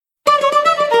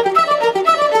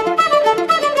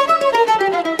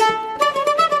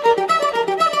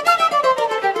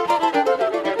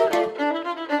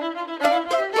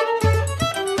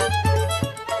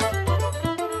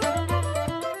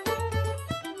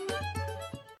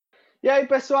E aí,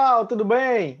 pessoal, tudo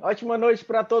bem? Ótima noite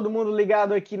para todo mundo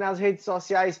ligado aqui nas redes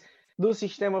sociais do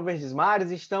Sistema Verdes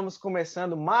Mares. Estamos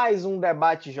começando mais um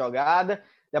Debate Jogada.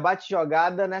 Debate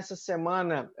Jogada nessa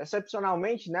semana,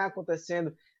 excepcionalmente, né,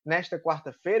 acontecendo nesta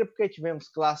quarta-feira, porque tivemos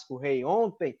Clássico Rei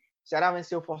ontem. O Ceará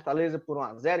venceu o Fortaleza por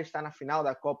 1-0, está na final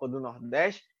da Copa do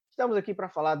Nordeste. Estamos aqui para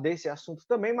falar desse assunto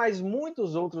também, mas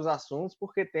muitos outros assuntos,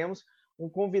 porque temos um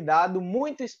convidado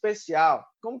muito especial,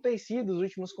 como tem sido os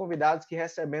últimos convidados que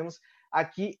recebemos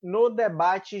aqui no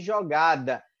Debate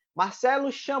Jogada.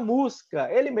 Marcelo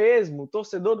Chamusca, ele mesmo,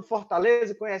 torcedor do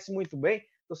Fortaleza, conhece muito bem,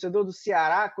 torcedor do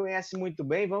Ceará, conhece muito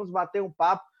bem. Vamos bater um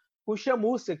papo com o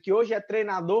Chamusca, que hoje é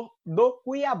treinador do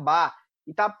Cuiabá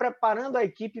e está preparando a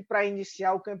equipe para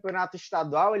iniciar o campeonato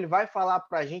estadual. Ele vai falar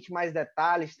para a gente mais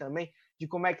detalhes também de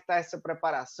como é que está essa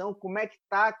preparação, como é que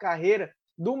está a carreira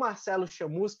do Marcelo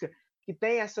Chamusca, que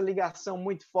tem essa ligação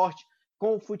muito forte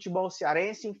com o futebol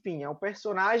cearense. Enfim, é um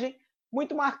personagem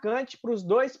muito marcante para os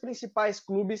dois principais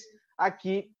clubes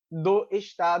aqui do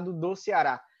estado do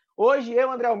Ceará. Hoje,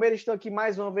 eu, André Almeida, estou aqui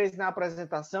mais uma vez na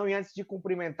apresentação e antes de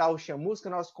cumprimentar o Chamusca,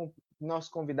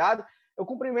 nosso convidado, eu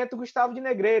cumprimento o Gustavo de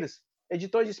Negreiros,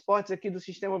 editor de esportes aqui do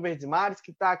Sistema Verdes Mares, que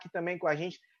está aqui também com a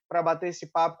gente para bater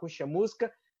esse papo com o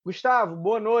Chamusca. Gustavo,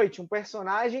 boa noite. Um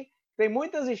personagem que tem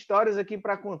muitas histórias aqui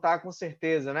para contar, com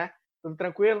certeza, né? Tudo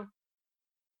tranquilo?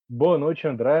 Boa noite,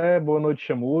 André. Boa noite,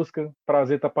 Chamusca.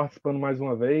 Prazer estar participando mais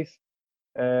uma vez.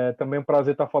 Também um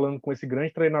prazer estar falando com esse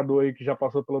grande treinador aí que já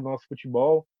passou pelo nosso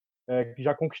futebol, que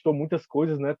já conquistou muitas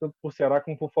coisas, né? Tanto por Ceará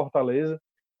como por Fortaleza.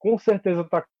 Com certeza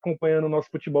está acompanhando o nosso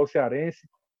futebol cearense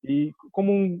e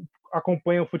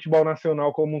acompanha o futebol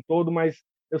nacional como um todo, mas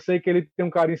eu sei que ele tem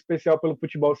um carinho especial pelo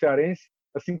futebol cearense,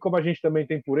 assim como a gente também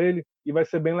tem por ele, e vai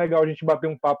ser bem legal a gente bater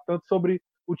um papo tanto sobre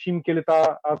o time que ele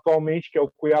está atualmente, que é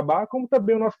o Cuiabá, como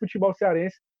também o nosso futebol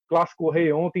cearense. Clássico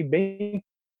Rei ontem, bem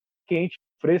quente,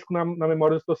 fresco na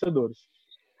memória dos torcedores.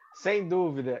 Sem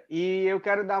dúvida. E eu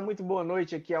quero dar muito boa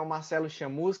noite aqui ao Marcelo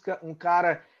Chamusca, um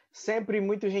cara sempre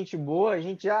muito gente boa. A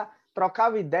gente já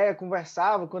trocava ideia,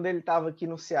 conversava quando ele estava aqui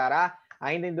no Ceará,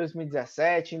 ainda em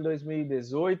 2017, em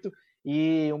 2018,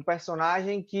 e um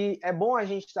personagem que é bom a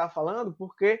gente estar falando,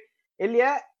 porque ele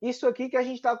é isso aqui que a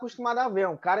gente está acostumado a ver,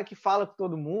 um cara que fala com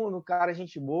todo mundo, um cara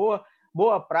gente boa,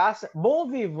 boa praça, bom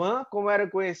vivan, como era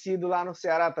conhecido lá no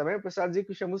Ceará também. O pessoal dizia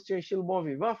que o Chamusca tinha um estilo bom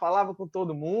vivan, falava com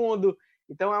todo mundo.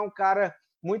 Então é um cara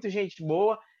muito gente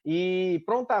boa e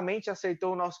prontamente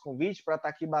aceitou o nosso convite para estar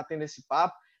aqui batendo esse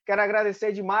papo. Quero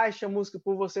agradecer demais, Chamusca,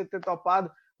 por você ter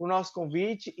topado o nosso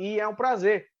convite e é um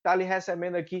prazer estar lhe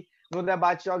recebendo aqui no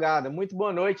Debate Jogada. Muito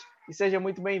boa noite e seja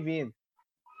muito bem-vindo.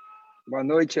 Boa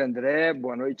noite, André.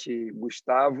 Boa noite,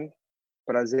 Gustavo.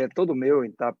 Prazer é todo meu em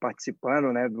estar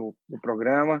participando, né, do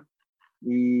programa.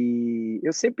 E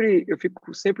eu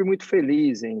fico sempre muito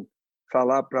feliz em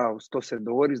falar para os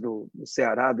torcedores do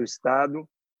Ceará, do estado.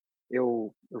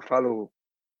 Eu falo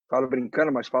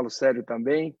brincando, mas falo sério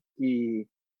também, que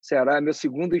Ceará é meu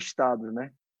segundo estado,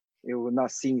 né? Eu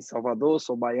nasci em Salvador,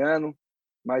 sou baiano,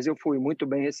 mas eu fui muito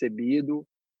bem recebido.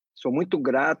 Sou muito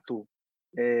grato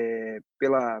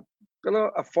pela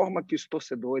a forma que os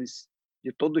torcedores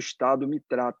de todo o estado me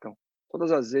tratam.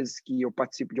 Todas as vezes que eu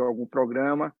participo de algum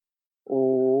programa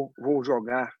ou vou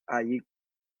jogar aí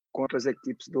contra as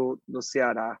equipes do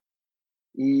Ceará.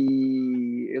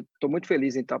 E eu estou muito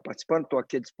feliz em estar participando, estou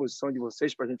aqui à disposição de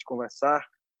vocês para a gente conversar,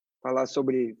 falar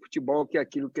sobre futebol, que é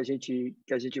aquilo que a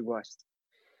gente gosta.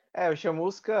 O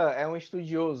Chamusca é um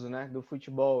estudioso, né, do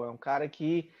futebol, é um cara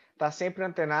que está sempre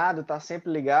antenado, está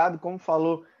sempre ligado, como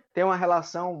falou, tem uma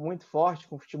relação muito forte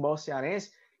com o futebol cearense.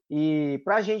 E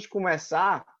para a gente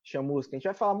começar, Chamusca, a gente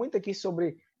vai falar muito aqui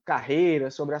sobre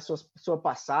carreira, sobre a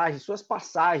suas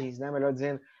passagens, né, melhor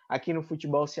dizendo, aqui no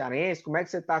futebol cearense, como é que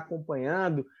você está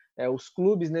acompanhando os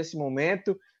clubes nesse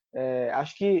momento.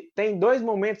 Acho que tem dois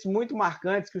momentos muito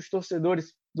marcantes que os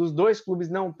torcedores dos dois clubes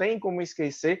não têm como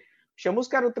esquecer.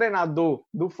 Chamusca era o treinador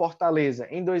do Fortaleza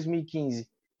em 2015,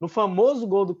 no famoso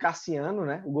gol do Cassiano,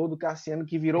 né? O gol do Cassiano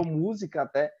que virou música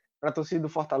até para a torcida do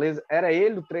Fortaleza, era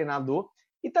ele o treinador,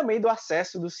 e também do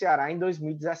acesso do Ceará em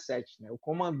 2017, né? O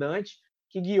comandante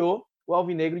que guiou o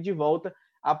Alvinegro de volta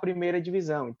à primeira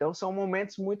divisão. Então são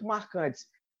momentos muito marcantes.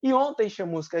 E ontem,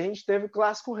 Chamusca, a gente teve o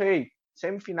Clássico Rei,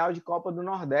 semifinal de Copa do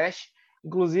Nordeste.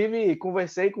 Inclusive,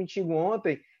 conversei contigo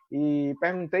ontem e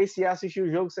perguntei se ia assistir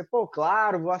o jogo. Você,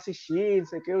 claro, vou assistir, não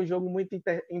sei o que, um jogo muito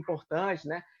importante,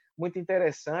 né? Muito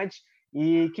interessante,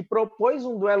 e que propôs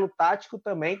um duelo tático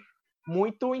também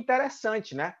muito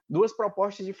interessante, né? Duas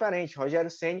propostas diferentes, Rogério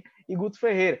Ceni e Guto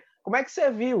Ferreira. Como é que você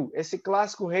viu esse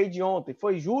Clássico Rei de ontem?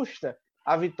 Foi justa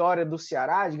a vitória do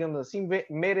Ceará, digamos assim?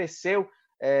 Mereceu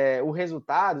o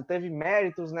resultado, teve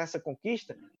méritos nessa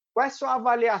conquista. Qual é a sua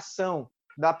avaliação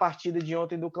da partida de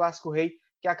ontem do Clássico Rei,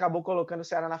 que acabou colocando o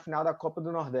Ceará na final da Copa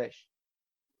do Nordeste?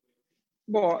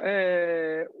 Bom,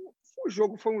 o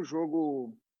jogo foi um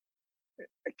jogo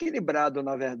equilibrado,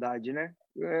 na verdade, né?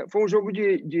 Foi um jogo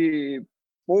de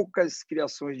poucas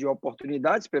criações de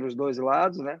oportunidades pelos dois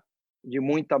lados, né? De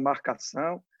muita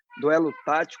marcação, duelo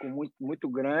tático muito, muito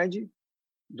grande,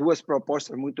 duas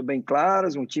propostas muito bem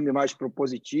claras, um time mais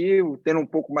propositivo, tendo um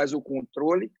pouco mais o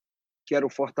controle, que era o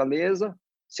Fortaleza,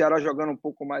 Ceará jogando um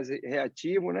pouco mais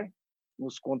reativo, né?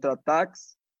 Nos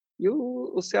contra-ataques, e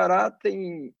o Ceará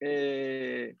tem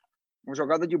uma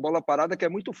jogada de bola parada que é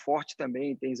muito forte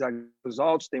também, tem zagueiros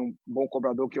altos, tem um bom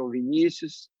cobrador que é o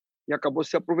Vinícius, e acabou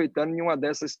se aproveitando em uma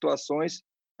dessas situações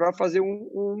para fazer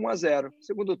um 1-0.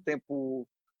 Segundo tempo,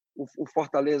 o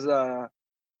Fortaleza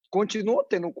continuou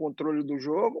tendo o controle do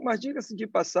jogo, mas, diga-se de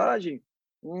passagem,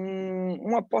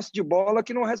 uma posse de bola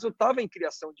que não resultava em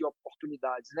criação de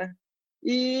oportunidades, né?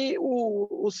 E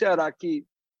o Ceará, que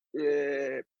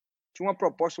tinha uma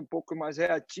proposta um pouco mais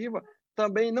reativa,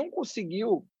 também não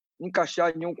conseguiu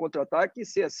encaixar em um contra-ataque e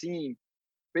ser assim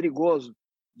perigoso,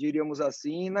 diríamos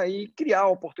assim, né? E criar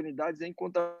oportunidades em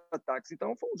contra-ataques.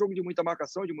 Então, foi um jogo de muita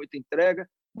marcação, de muita entrega,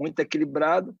 muito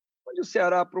equilibrado, onde o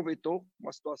Ceará aproveitou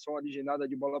uma situação originada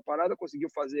de bola parada, conseguiu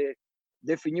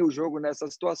definir o jogo nessa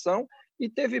situação e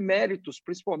teve méritos,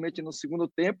 principalmente no segundo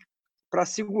tempo, para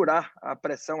segurar a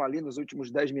pressão ali nos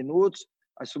últimos 10 minutos.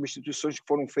 As substituições que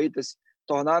foram feitas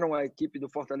tornaram a equipe do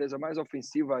Fortaleza mais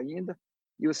ofensiva ainda,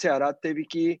 e o Ceará teve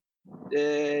que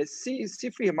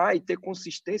se firmar e ter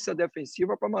consistência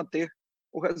defensiva para manter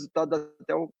o resultado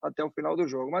até o final do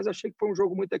jogo. Mas achei que foi um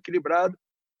jogo muito equilibrado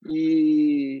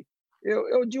e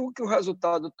eu digo que o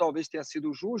resultado talvez tenha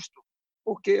sido justo,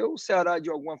 porque o Ceará, de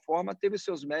alguma forma, teve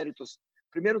seus méritos,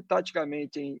 primeiro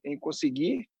taticamente em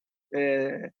conseguir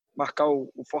marcar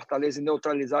o Fortaleza e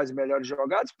neutralizar as melhores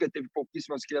jogadas, porque teve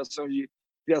pouquíssimas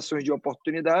criações de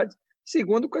oportunidades.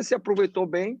 Segundo, que se aproveitou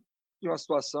bem de uma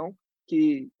situação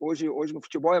que hoje no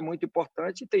futebol é muito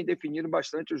importante e tem definido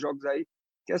bastante os jogos aí,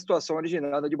 que é a situação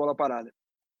originada de bola parada.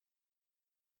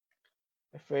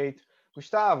 Perfeito.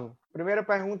 Gustavo, primeira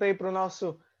pergunta aí para o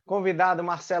nosso convidado,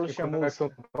 Marcelo Chamusca.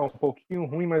 Está um pouquinho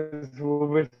ruim, mas vou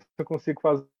ver se eu consigo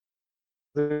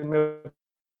fazer meu...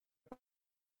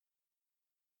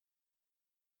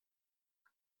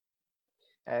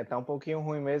 Tá um pouquinho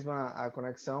ruim mesmo a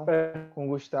conexão com o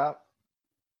Gustavo.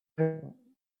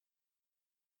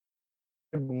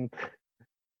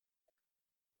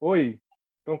 Oi.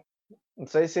 Então, não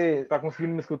sei se... Tá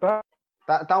conseguindo me escutar?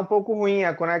 Tá um pouco ruim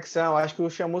a conexão. Acho que o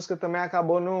Chamusca também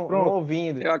acabou não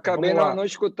ouvindo. Eu acabei não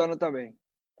escutando também.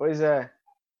 Pois é.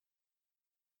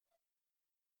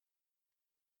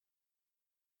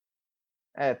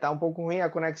 Tá um pouco ruim a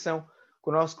conexão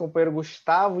com o nosso companheiro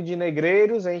Gustavo de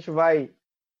Negreiros. A gente vai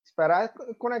esperar.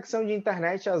 A conexão de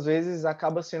internet, às vezes,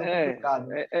 acaba sendo complicado.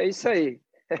 Né? É isso aí.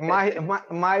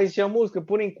 Mas, Chamusca,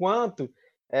 por enquanto,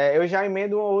 eu já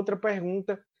emendo uma outra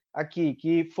pergunta aqui,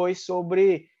 que foi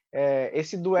sobre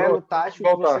esse duelo tático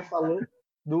que você falou.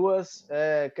 Duas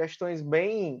questões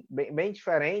bem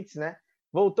diferentes, né?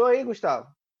 Voltou aí, Gustavo?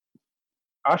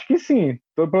 Acho que sim.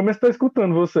 Pelo menos estou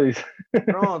escutando vocês.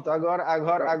 Pronto, agora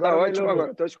tá ótimo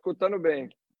agora. Estou escutando bem.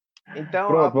 Então,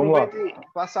 pronto, aproveita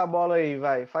e passa a bola aí,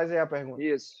 vai. Faz aí a pergunta.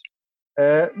 Isso.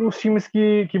 Dos times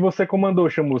que você comandou,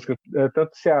 Chamusca,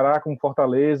 tanto Ceará como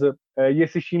Fortaleza, e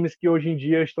esses times que hoje em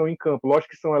dia estão em campo.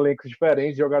 Lógico que são elencos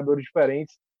diferentes, jogadores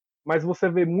diferentes, mas você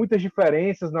vê muitas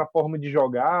diferenças na forma de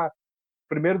jogar,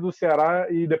 primeiro do Ceará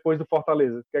e depois do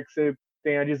Fortaleza. O que é que você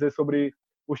tem a dizer sobre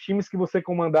os times que você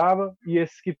comandava e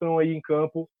esses que estão aí em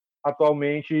campo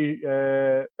atualmente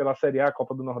pela Série A,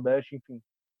 Copa do Nordeste, enfim?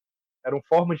 Eram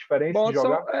formas diferentes de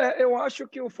jogar? Eu acho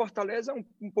que o Fortaleza é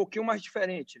um pouquinho mais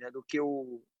diferente, né, do que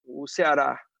o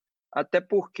Ceará. Até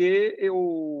porque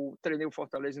eu treinei o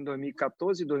Fortaleza em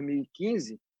 2014 e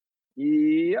 2015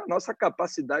 e a nossa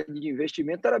capacidade de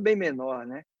investimento era bem menor,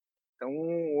 né? Então,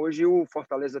 hoje o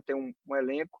Fortaleza tem um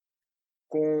elenco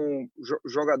com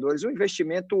jogadores, um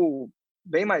investimento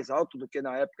bem mais alto do que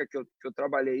na época que eu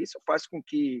trabalhei. Isso faz com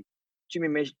que o time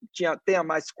tenha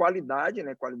mais qualidade,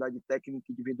 né, qualidade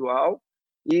técnica individual,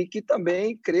 e que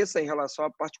também cresça em relação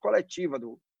à parte coletiva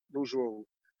do jogo.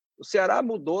 O Ceará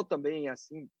mudou também,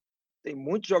 assim, tem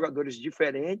muitos jogadores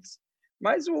diferentes,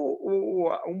 mas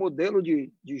o modelo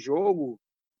de jogo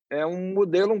é um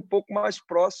modelo um pouco mais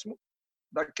próximo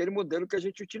daquele modelo que a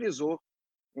gente utilizou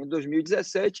em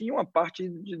 2017 e uma parte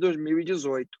de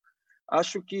 2018.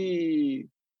 Acho que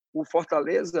o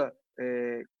Fortaleza,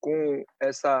 com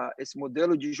esse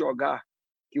modelo de jogar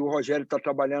que o Rogério está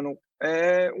trabalhando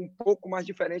é um pouco mais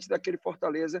diferente daquele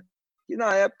Fortaleza, que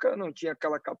na época não tinha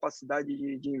aquela capacidade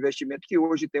de investimento que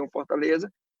hoje tem o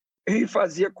Fortaleza, e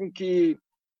fazia com que,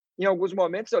 em alguns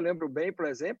momentos, eu lembro bem, por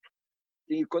exemplo,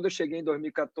 e quando eu cheguei em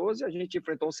 2014, a gente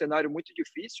enfrentou um cenário muito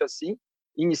difícil, assim,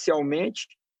 inicialmente.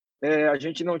 A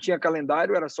gente não tinha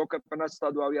calendário, era só o Campeonato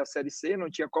Estadual e a Série C,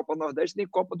 não tinha Copa Nordeste nem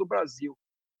Copa do Brasil.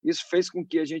 Isso fez com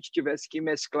que a gente tivesse que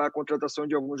mesclar a contratação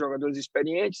de alguns jogadores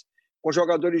experientes com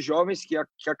jogadores jovens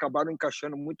que acabaram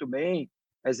encaixando muito bem.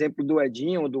 Exemplo do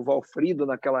Edinho, do Valfrido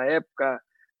naquela época,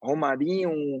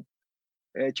 Romarinho,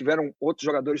 tiveram outros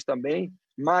jogadores também,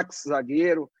 Max,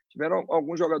 zagueiro, tiveram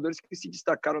alguns jogadores que se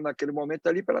destacaram naquele momento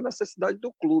ali pela necessidade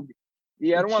do clube.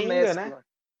 E era uma mescla. Né?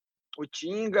 O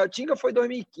Tinga foi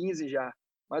 2015 já,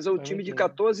 mas o 2015. Time de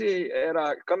 14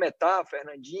 era Cametá,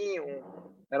 Fernandinho,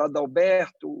 era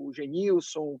Adalberto,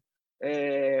 Genilson,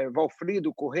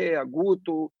 Valfrido, Correa,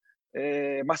 Guto,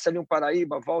 Marcelinho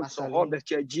Paraíba, Valdson, Robert,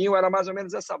 Edinho, era mais ou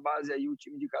menos essa base aí, o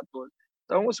time de 14.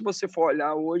 Então, se você for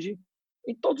olhar hoje,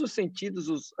 em todos os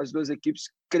sentidos, as duas equipes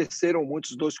cresceram muito,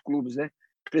 os dois clubes, né?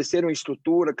 Cresceram em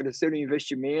estrutura, cresceram em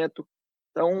investimento.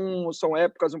 Então, são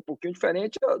épocas um pouquinho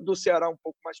diferentes, do Ceará um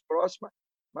pouco mais próxima,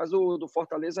 mas do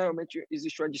Fortaleza realmente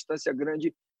existe uma distância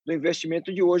grande do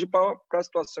investimento de hoje para a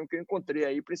situação que eu encontrei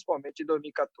aí, principalmente em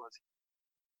 2014.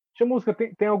 Música,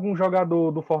 tem algum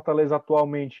jogador do Fortaleza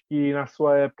atualmente que na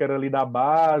sua época era ali da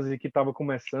base, que estava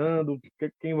começando?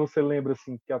 Quem você lembra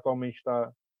assim que atualmente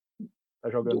está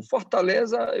jogando? Do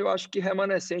Fortaleza, eu acho que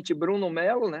remanescente Bruno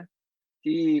Melo, né?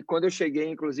 Que quando eu cheguei,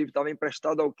 inclusive, estava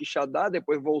emprestado ao Quixadá,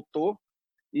 depois voltou.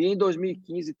 E em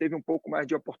 2015 teve um pouco mais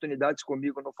de oportunidades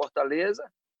comigo no Fortaleza.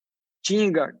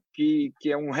 Tinga, que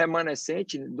é um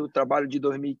remanescente do trabalho de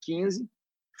 2015,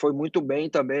 foi muito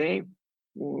bem também.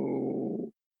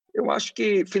 Eu acho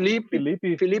que Felipe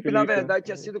na verdade,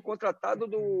 tinha sido contratado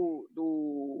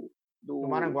do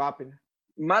Maranguape, né?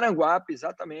 Maranguape,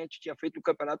 exatamente. Tinha feito um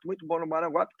campeonato muito bom no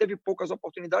Maranguape, teve poucas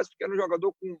oportunidades, porque era um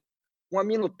jogador com uma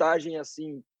minutagem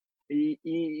assim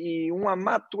e uma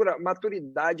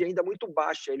maturidade ainda muito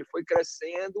baixa. Ele foi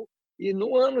crescendo e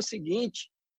no ano seguinte,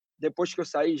 depois que eu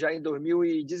saí, já em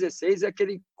 2016, é que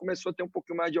ele começou a ter um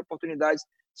pouquinho mais de oportunidades,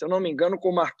 se eu não me engano, com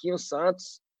o Marquinhos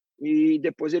Santos, e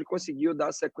depois ele conseguiu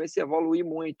dar sequência e evoluir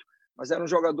muito. Mas era um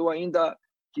jogador ainda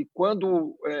que,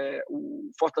 quando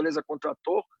o Fortaleza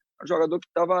contratou, um jogador que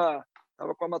estava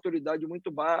com a maturidade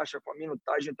muito baixa, com a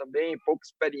minutagem também, pouca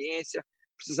experiência,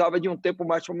 precisava de um tempo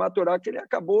mais para maturar, que ele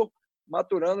acabou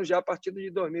maturando já a partir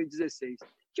de 2016.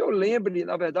 Que eu lembre,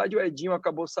 na verdade, o Edinho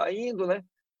acabou saindo, né?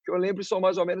 Que eu lembre, são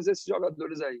mais ou menos esses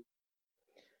jogadores aí.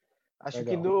 Acho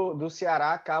Legal. Que do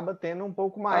Ceará acaba tendo um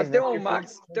pouco mais, né? Tem um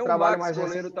Max mais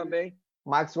goleiro recente. Também.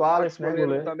 Max Wallace, Max, né?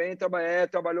 Goleiro também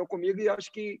trabalhou comigo e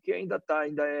acho que ainda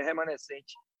é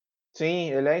remanescente.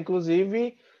 Sim, ele é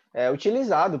inclusive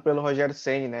utilizado pelo Rogério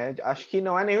Ceni, né? Acho que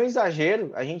não é nenhum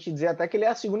exagero a gente dizer até que ele é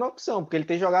a segunda opção, porque ele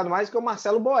tem jogado mais que o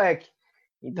Marcelo Boeck.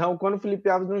 Então, quando o Felipe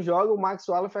Alves não joga, o Max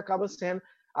Wallace acaba sendo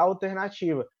a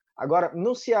alternativa. Agora,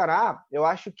 no Ceará, eu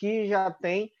acho que já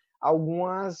tem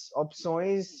algumas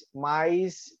opções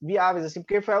mais viáveis, assim,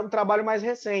 porque foi um trabalho mais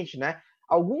recente, né?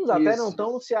 Alguns até não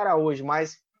estão no Ceará hoje,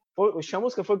 mas o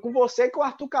Chamusca foi com você que o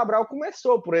Arthur Cabral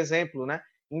começou, por exemplo, né?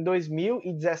 Em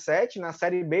 2017, na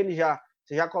Série B,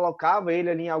 você já colocava ele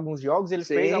ali em alguns jogos, ele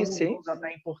fez alguns jogos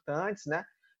até importantes, né?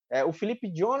 O Felipe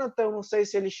Jonathan, eu não sei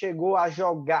se ele chegou a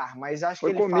jogar, mas acho que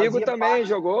ele comigo fazia também,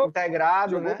 jogou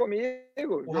integrado, jogou né?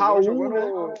 Comigo. O Raul, jogou né?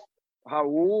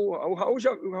 O Raul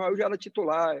já era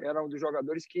titular, era um dos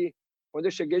jogadores que, quando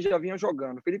eu cheguei, já vinha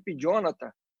jogando. O Felipe Jonathan,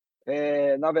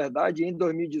 na verdade, em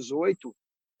 2018,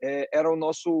 era o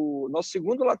nosso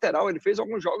segundo lateral. Ele fez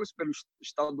alguns jogos pelo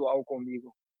estadual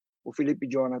comigo, o Felipe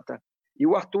Jonathan. E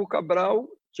o Arthur Cabral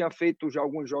tinha feito já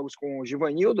alguns jogos com o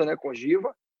Givanildo, né, com o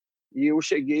Giva, e eu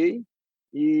cheguei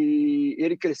e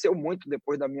ele cresceu muito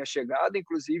depois da minha chegada,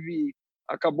 inclusive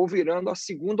acabou virando a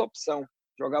segunda opção.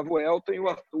 Jogava o Elton e o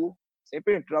Arthur,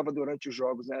 sempre entrava durante os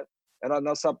jogos, né? Era a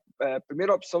nossa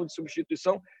primeira opção de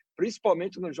substituição,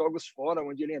 principalmente nos jogos fora,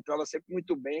 onde ele entrava sempre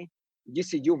muito bem,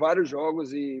 decidiu vários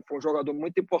jogos e foi um jogador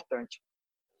muito importante.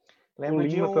 O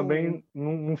Lima também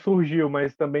não surgiu,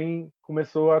 mas também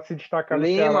começou a se destacar no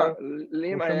Ceará.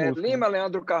 Lima,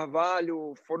 Leandro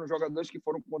Carvalho foram jogadores que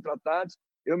foram contratados.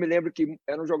 Eu me lembro que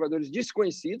eram jogadores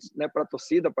desconhecidos, né, para a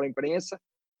torcida, para a imprensa.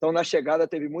 Então, na chegada,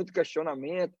 teve muito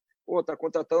questionamento. Está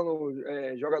contratando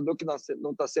jogador que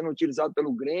não está sendo utilizado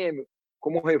pelo Grêmio.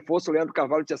 Como reforço, o Leandro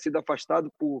Carvalho tinha sido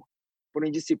afastado por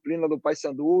indisciplina do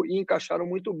Paysandu e encaixaram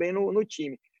muito bem no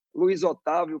time. Luiz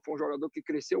Otávio foi um jogador que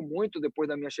cresceu muito depois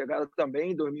da minha chegada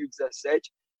também, em 2017,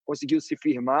 conseguiu se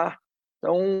firmar.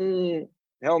 Então,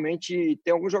 realmente,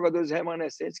 tem alguns jogadores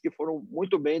remanescentes que foram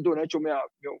muito bem durante o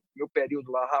meu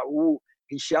período lá. Raul,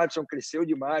 Richarlison cresceu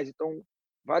demais. Então,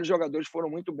 vários jogadores foram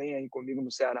muito bem aí comigo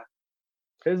no Ceará.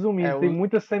 Resumindo, tem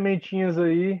muitas sementinhas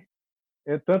aí,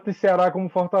 tanto em Ceará como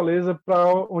Fortaleza,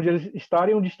 para onde eles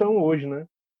estarem onde estão hoje, né?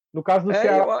 No caso do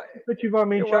Ceará,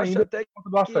 efetivamente eu acho ainda até por conta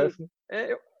do acesso.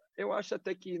 eu acho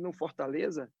até que no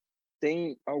Fortaleza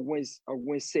tem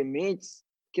algumas sementes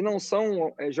que não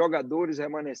são jogadores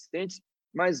remanescentes,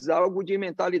 mas algo de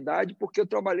mentalidade, porque eu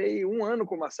trabalhei 1 ano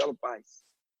com o Marcelo Paes.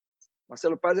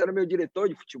 Marcelo Paes era meu diretor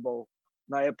de futebol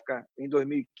na época, em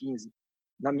 2015,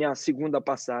 na minha segunda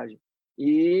passagem.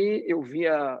 E eu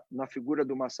via na figura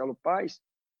do Marcelo Paes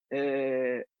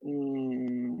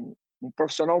um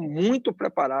profissional muito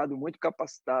preparado, muito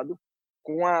capacitado,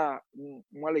 com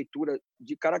uma leitura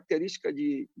de característica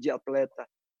de atleta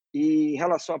e em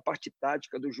relação à parte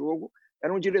tática do jogo.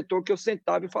 Era um diretor que eu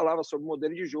sentava e falava sobre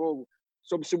modelo de jogo,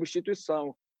 sobre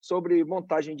substituição, sobre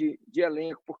montagem de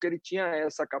elenco, porque ele tinha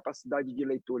essa capacidade de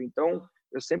leitura. Então,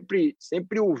 eu sempre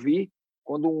o vi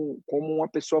como uma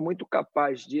pessoa muito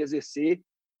capaz de exercer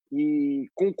e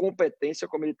com competência,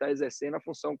 como ele está exercendo a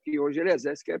função que hoje ele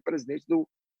exerce, que é presidente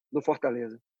do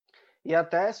Fortaleza. E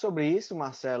até sobre isso,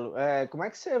 Marcelo, como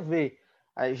é que você vê?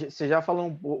 Você já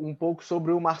falou um pouco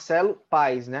sobre o Marcelo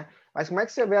Paes, né? Mas como é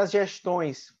que você vê as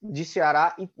gestões de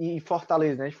Ceará e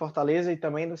Fortaleza, né? De Fortaleza e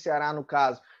também do Ceará, no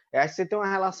caso? Acho que você tem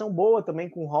uma relação boa também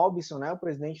com o Robson, né? O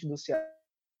presidente do Ceará,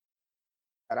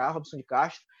 Robson de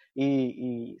Castro,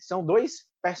 e são dois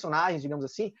personagens, digamos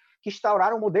assim, que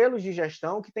instauraram modelos de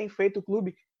gestão que têm feito o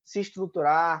clube se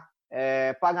estruturar,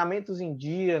 pagamentos em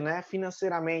dia, né?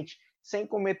 Financeiramente, sem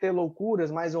cometer loucuras,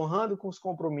 mas honrando com os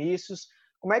compromissos.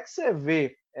 Como é que você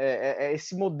vê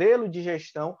esse modelo de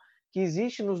gestão que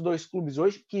existe nos dois clubes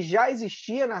hoje, que já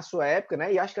existia na sua época,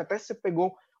 né? E acho que até você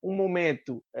pegou um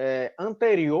momento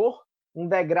anterior, um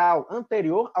degrau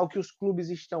anterior ao que os clubes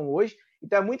estão hoje.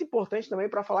 Então é muito importante também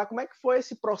para falar como é que foi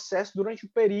esse processo durante o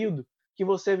período que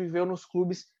você viveu nos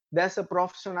clubes dessa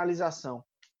profissionalização.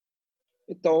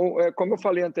 Então, como eu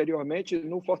falei anteriormente,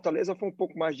 no Fortaleza foi um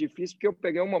pouco mais difícil, porque eu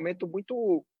peguei um momento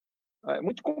muito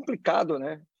complicado,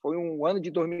 né? Foi um ano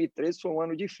de 2013, foi um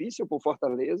ano difícil para o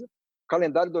Fortaleza. O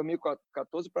calendário de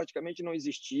 2014 praticamente não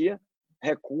existia,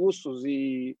 recursos,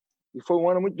 e foi um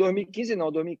ano muito... 2015 não,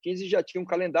 2015 já tinha um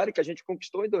calendário que a gente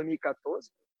conquistou em 2014,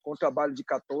 com o trabalho de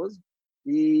 14,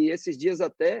 e esses dias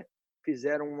até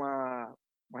fizeram uma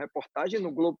reportagem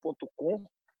no Globo.com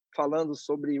falando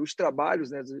sobre os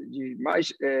trabalhos, né, de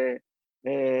mais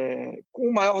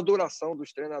com maior duração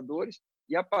dos treinadores,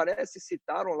 e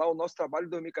citaram lá o nosso trabalho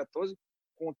de 2014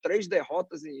 com 3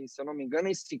 derrotas, se eu não me engano,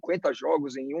 em 50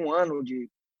 jogos, em 1 ano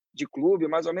de clube,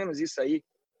 mais ou menos isso aí,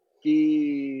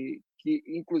 que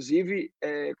inclusive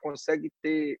consegue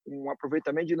ter um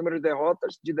aproveitamento de número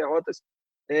de derrotas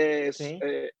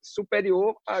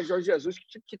superior a Jorge Jesus,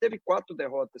 que teve 4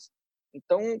 derrotas.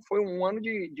 Então, foi um ano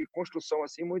de construção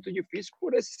assim muito difícil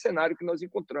por esse cenário que nós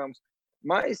encontramos.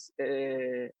 Mas,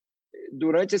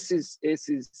 durante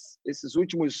esses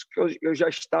últimos... Eu já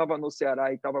estava no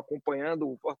Ceará e estava acompanhando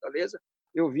o Fortaleza,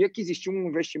 eu via que existia um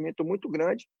investimento muito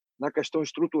grande na questão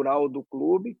estrutural do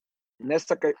clube,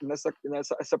 nessa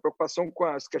preocupação com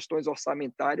as questões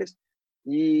orçamentárias,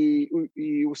 e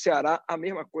o Ceará, a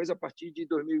mesma coisa. A partir de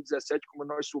 2017, como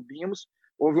nós subimos,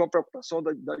 houve uma preocupação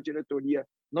da diretoria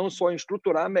não só em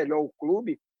estruturar melhor o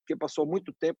clube, porque passou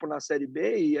muito tempo na Série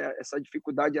B, e essa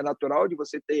dificuldade é natural de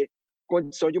você ter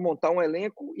condição de montar um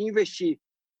elenco e investir.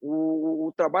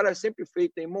 O trabalho é sempre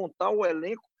feito em montar o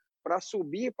elenco para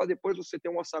subir, para depois você ter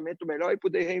um orçamento melhor e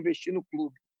poder reinvestir no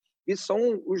clube. E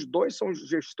os dois são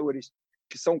gestores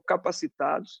que são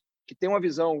capacitados, que têm uma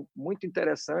visão muito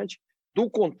interessante do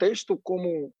contexto,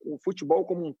 como o futebol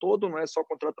como um todo, não é só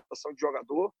contratação de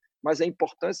jogador, mas a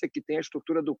importância que tem a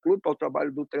estrutura do clube para o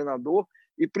trabalho do treinador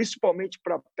e principalmente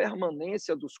para a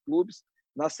permanência dos clubes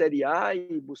na Série A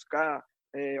e buscar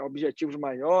objetivos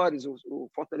maiores. O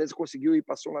Fortaleza conseguiu ir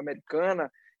para a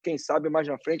Sul-Americana, quem sabe mais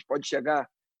na frente pode chegar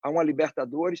a uma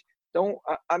Libertadores. Então,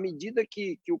 à medida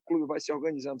que o clube vai se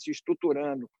organizando, se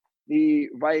estruturando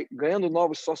e vai ganhando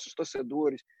novos sócios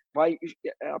torcedores, vai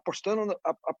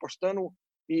apostando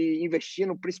e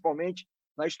investindo principalmente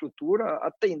na estrutura, a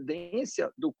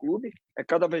tendência do clube é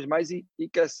cada vez mais ir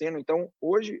crescendo. Então,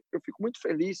 hoje, eu fico muito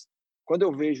feliz quando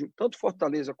eu vejo tanto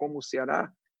Fortaleza como o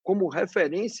Ceará como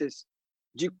referências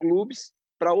de clubes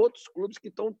para outros clubes que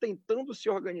estão tentando se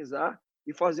organizar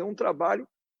e fazer um trabalho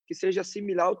que seja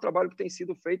similar ao trabalho que tem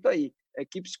sido feito aí.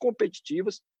 Equipes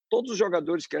competitivas, todos os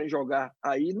jogadores querem jogar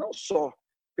aí, não só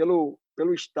pelo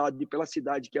estado e pela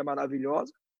cidade, que é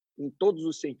maravilhosa, em todos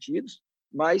os sentidos,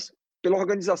 mas pela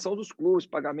organização dos clubes,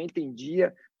 pagamento em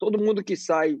dia. Todo mundo que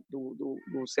sai do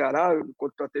Ceará, eu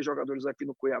contratei jogadores aqui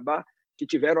no Cuiabá, que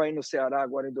tiveram aí no Ceará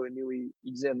agora em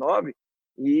 2019,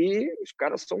 e os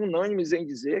caras são unânimes em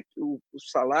dizer que o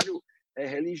salário é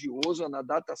religioso, na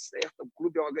data certa, o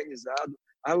clube é organizado,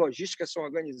 as logísticas são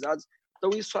organizadas, então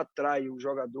isso atrai os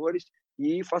jogadores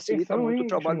e facilita muito o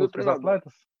trabalho do treinador.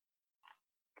 Atletas?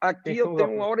 Aqui eu tenho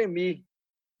um Auremi,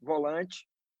 volante,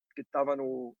 que estava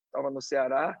no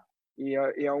Ceará, e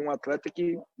é um atleta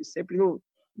que sempre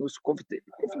nos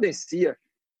confidencia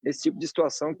esse tipo de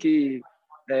situação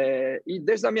e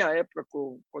desde a minha época,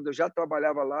 quando eu já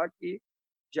trabalhava lá, que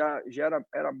já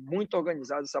era muito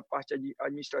organizada essa parte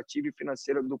administrativa e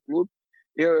financeira do clube.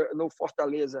 No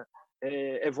Fortaleza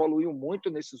evoluiu muito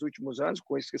nesses últimos anos,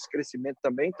 com esse crescimento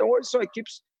também. Então, hoje são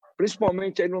equipes,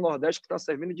 principalmente aí no Nordeste, que estão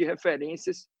servindo de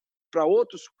referências para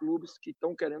outros clubes que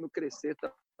estão querendo crescer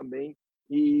também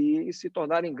e se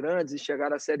tornarem grandes e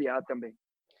chegar à Série A também.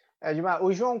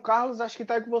 O João Carlos, acho que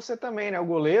está aí com você também, né? O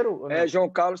goleiro? João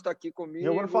Carlos está aqui comigo.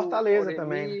 Jogou no Fortaleza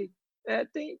também. Né?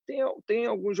 Tem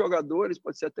alguns jogadores,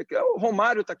 pode ser até que... O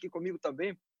Romário está aqui comigo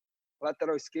também,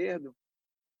 lateral esquerdo.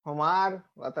 Romário,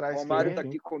 lateral esquerdo. Romário está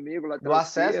aqui comigo, lateral do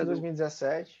acesso esquerdo.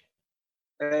 2017.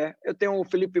 Eu tenho o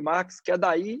Felipe Marques, que é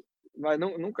daí, mas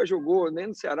nunca jogou nem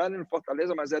no Ceará, nem no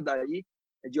Fortaleza, mas é daí,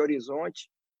 é de Horizonte,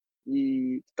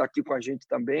 e está aqui com a gente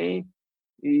também.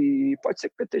 E pode ser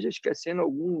que eu esteja esquecendo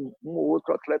um ou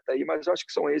outro atleta aí, mas eu acho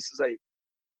que são esses aí.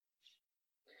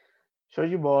 Show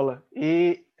de bola.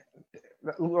 E,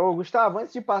 Gustavo,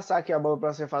 antes de passar aqui a bola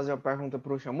para você fazer uma pergunta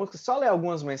para o Chamusca, só ler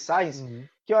algumas mensagens,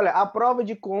 que olha, a prova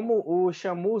de como o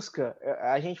Chamusca,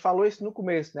 a gente falou isso no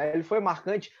começo, né? Ele foi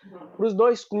marcante para os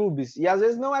dois clubes, e às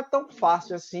vezes não é tão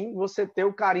fácil assim você ter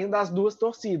o carinho das duas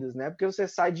torcidas, né? Porque você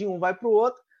sai de um, vai para o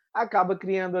outro, acaba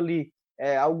criando ali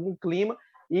algum clima,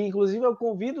 e inclusive eu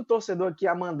convido o torcedor aqui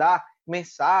a mandar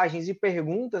mensagens e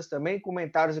perguntas também,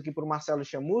 comentários aqui para o Marcelo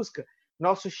Chamusca.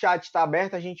 Nosso chat está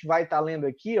aberto, a gente vai estar lendo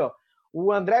aqui, ó. O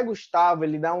André Gustavo,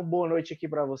 ele dá uma boa noite aqui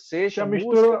para você.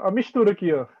 A mistura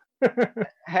aqui, ó.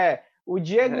 O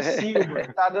Diego Silva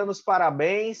está dando os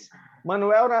parabéns.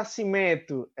 Manuel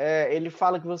Nascimento, ele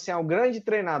fala que você é um grande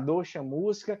treinador,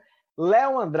 Chamusca.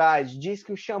 Léo Andrade diz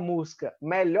que o Chamusca,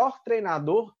 melhor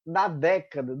treinador da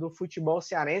década do futebol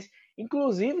cearense.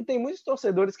 Inclusive, tem muitos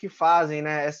torcedores que fazem,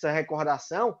 né, essa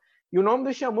recordação, e o nome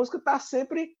do Chamusca está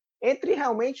sempre entre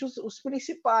realmente os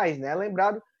principais, né?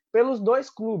 Lembrado pelos dois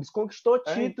clubes, conquistou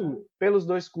título pelos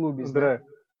dois clubes. André, né?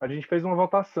 A gente fez uma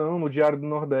votação no Diário do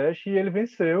Nordeste e ele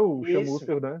venceu o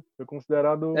Chamusca, né? Foi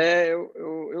considerado...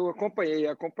 Eu acompanhei.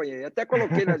 Até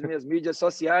coloquei nas minhas mídias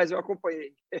sociais, eu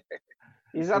acompanhei.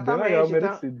 Exatamente. Bem legal,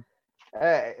 merecido.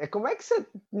 Como é que você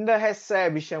ainda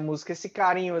recebe, Chamusca, esse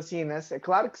carinho assim, né? É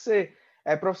claro que você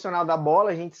é profissional da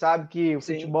bola, a gente sabe que o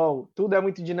futebol, tudo é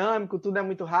muito dinâmico, tudo é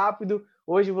muito rápido.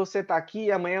 Hoje você está aqui,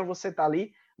 amanhã você está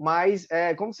ali, mas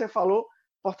como você falou,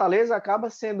 Fortaleza acaba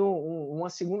sendo uma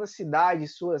segunda cidade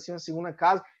sua, assim, uma segunda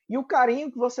casa, e o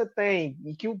carinho que você tem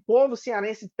e que o povo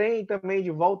cearense tem também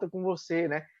de volta com você,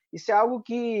 né? Isso é algo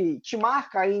que te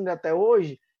marca ainda até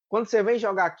hoje, quando você vem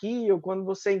jogar aqui ou quando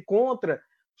você encontra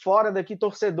fora daqui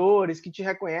torcedores que te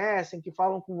reconhecem, que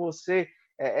falam com você,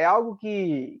 é algo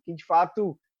que de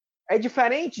fato é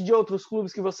diferente de outros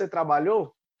clubes que você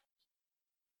trabalhou?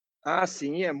 Ah,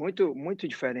 sim, é muito, muito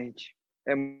diferente.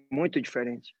 É muito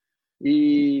diferente.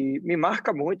 E me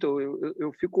marca muito.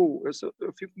 Eu fico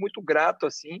muito grato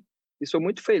assim e sou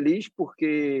muito feliz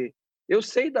porque eu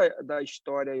sei da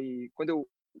história. E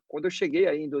quando eu cheguei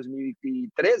aí em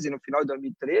 2013, no final de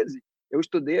 2013, eu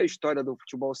estudei a história do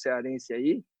futebol cearense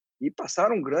aí e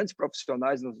passaram grandes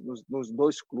profissionais nos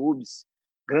dois clubes,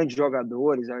 grandes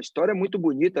jogadores. A história é muito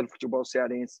bonita do futebol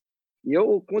cearense. E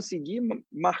eu consegui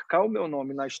marcar o meu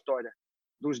nome na história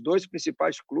dos dois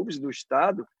principais clubes do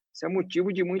estado. Isso é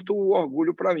motivo de muito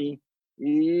orgulho para mim.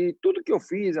 E tudo que eu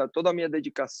fiz, toda a minha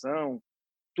dedicação,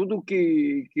 tudo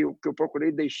que eu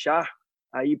procurei deixar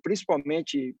aí,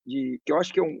 principalmente, que eu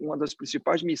acho que é uma das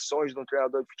principais missões do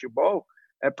treinador de futebol,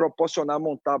 é proporcionar,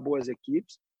 montar boas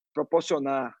equipes,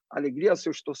 proporcionar alegria aos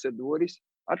seus torcedores,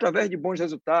 através de bons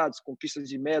resultados, conquistas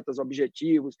de metas,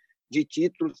 objetivos, de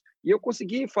títulos. E eu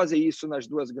consegui fazer isso nas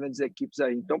duas grandes equipes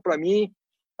aí. Então, para mim,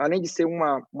 além de ser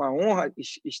uma honra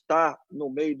estar no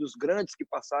meio dos grandes que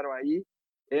passaram aí,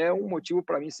 é um motivo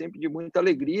para mim sempre de muita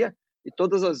alegria. E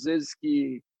todas as vezes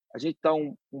que a gente está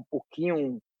um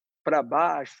pouquinho para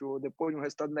baixo, depois de um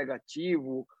resultado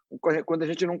negativo, quando a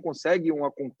gente não consegue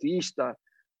uma conquista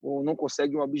ou não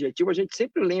consegue um objetivo, a gente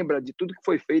sempre lembra de tudo que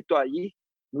foi feito aí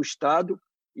no estado,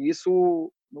 e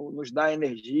isso nos dá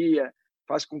energia,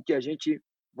 faz com que a gente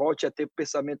volte a ter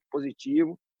pensamento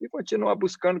positivo e continuar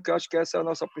buscando, que eu acho que essa é a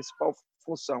nossa principal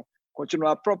função,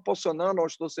 continuar proporcionando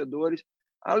aos torcedores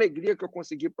a alegria que eu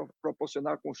consegui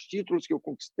proporcionar com os títulos que eu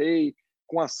conquistei,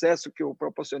 com o acesso que eu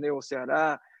proporcionei ao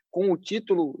Ceará, com o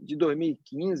título de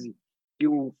 2015, que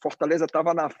o Fortaleza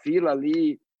estava na fila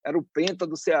ali, era o penta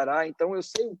do Ceará, então eu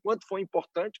sei o quanto foi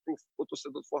importante para o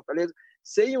torcedor do Fortaleza,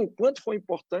 sei o quanto foi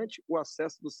importante o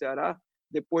acesso do Ceará,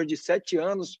 depois de 7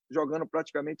 anos jogando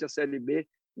praticamente a Série B.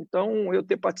 Então, eu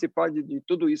ter participado de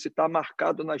tudo isso e estar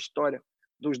marcado na história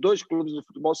dos 2 clubes do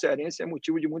futebol cearense é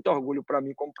motivo de muito orgulho para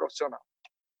mim como profissional.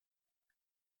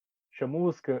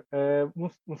 Chamusca,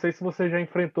 não sei se você já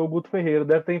enfrentou o Guto Ferreira,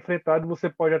 deve ter enfrentado, você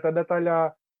pode até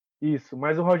detalhar isso,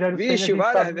 mas o Rogério Ceni, Vixe,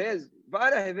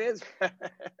 várias vezes.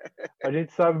 A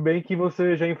gente sabe bem que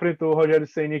você já enfrentou o Rogério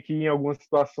Ceni aqui em algumas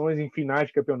situações, em finais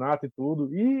de campeonato e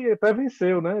tudo, e até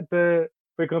venceu, né? Até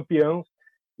foi campeão.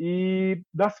 E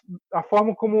a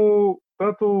forma como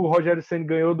tanto o Rogério Ceni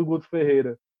ganhou do Guto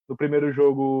Ferreira no primeiro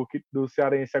jogo do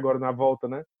Cearense agora na volta,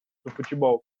 né? Do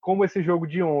futebol, como esse jogo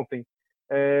de ontem,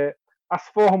 as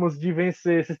formas de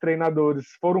vencer esses treinadores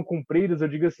foram cumpridas. Eu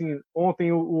digo assim, ontem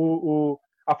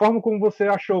a forma como você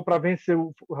achou para vencer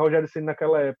o Rogério Ceni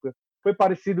naquela época foi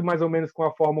parecido mais ou menos com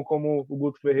a forma como o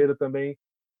Guto Ferreira também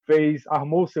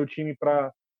armou seu time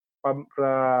para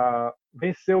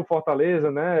vencer o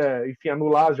Fortaleza, né? Enfim,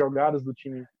 anular as jogadas do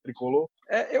time tricolor.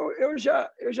 Eu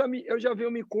já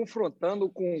venho me confrontando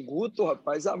com o Guto,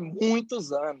 rapaz, há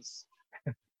muitos anos.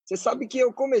 Você sabe que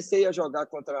eu comecei a jogar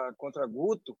contra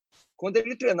Guto quando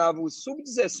ele treinava o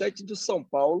Sub-17 do São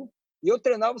Paulo e eu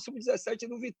treinava o Sub-17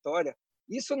 do Vitória.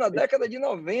 Isso na década de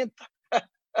 90.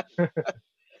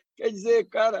 Quer dizer,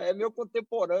 cara, é meu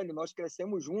contemporâneo. Nós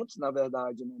crescemos juntos, na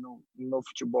verdade, né, no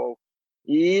futebol.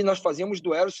 E nós fazíamos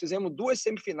duelos, fizemos 2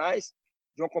 semifinais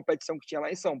de uma competição que tinha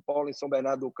lá em São Paulo, em São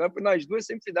Bernardo do Campo, e nas 2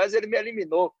 semifinais ele me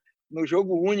eliminou no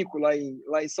jogo único lá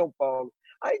em São Paulo.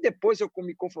 Aí depois eu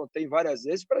me confrontei várias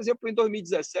vezes. Por exemplo, em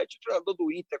 2017, o treinador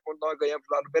do Inter, quando nós ganhamos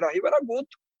lá no Beira-Rio,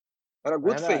 era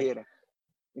Guto Ferreira,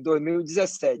 em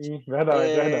 2017.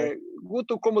 Verdade.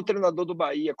 Guto como treinador do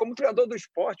Bahia, como treinador do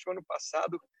Sport, no ano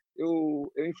passado,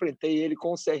 eu enfrentei ele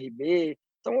com o CRB.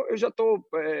 Então, eu já estou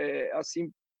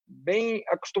assim, bem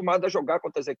acostumado a jogar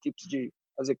contra as equipes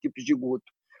de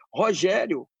Guto.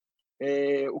 Rogério,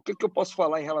 o que eu posso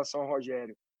falar em relação ao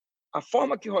Rogério? A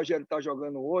forma que o Rogério está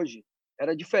jogando hoje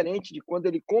era diferente de quando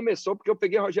ele começou, porque eu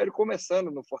peguei o Rogério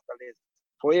começando no Fortaleza.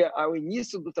 Foi ao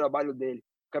início do trabalho dele,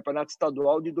 Campeonato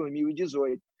Estadual de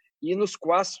 2018. E nos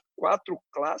 4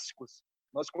 clássicos,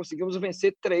 nós conseguimos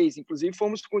vencer 3. Inclusive,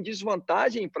 fomos com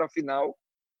desvantagem para a final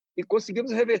e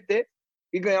conseguimos reverter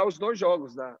e ganhar os 2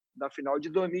 jogos da final de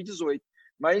 2018.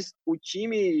 Mas o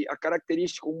time, a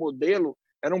característica, o modelo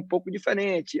era um pouco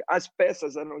diferente, as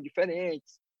peças eram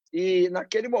diferentes. E,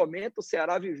 naquele momento, o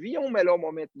Ceará vivia um melhor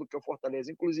momento do que o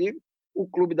Fortaleza. Inclusive, o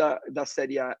clube da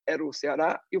Série A era o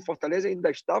Ceará e o Fortaleza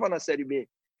ainda estava na Série B.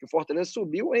 Que o Fortaleza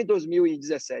subiu em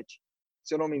 2017,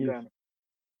 se eu não me engano. Isso.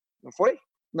 Não foi?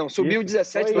 Não, subiu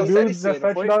 17 da Série C,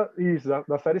 não foi?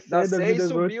 Da Série C, da 2018.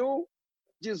 Subiu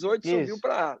 18, isso. Subiu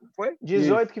para A, não foi?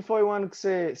 18, isso. Que foi o ano que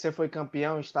você foi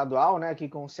campeão estadual, né? Aqui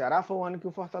com o Ceará, foi o ano que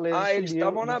o Fortaleza subiu. Eles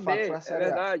estavam na B, é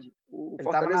verdade. O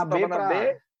Fortaleza estava na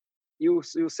B e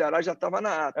o Ceará já estava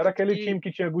na A. Era aquele time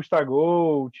que tinha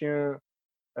Gustavo, tinha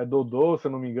Dodô, se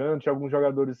eu não me engano, tinha alguns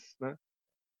jogadores, né?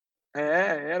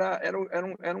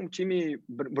 Era um time,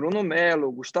 Bruno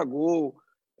Melo, Gustavo,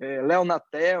 Léo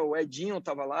Natel, Edinho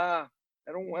estava lá.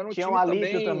 Era um tinha time o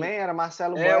Alípio também, era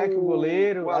Marcelo Boeck, o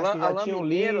goleiro. O Alain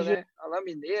Mineiro, né? Alain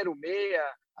Mineiro,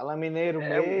 meia. Alain Mineiro,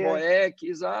 meia. O Boeck,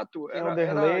 exato. Tinha o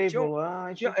Derlei,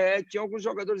 volante. Tinha alguns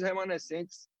jogadores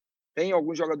remanescentes. Tem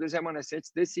alguns jogadores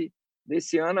remanescentes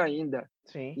desse ano ainda.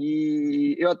 Sim.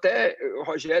 E o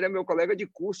Rogério é meu colega de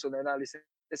curso, né? Na licença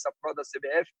pro da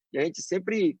CBF. E a gente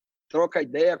sempre troca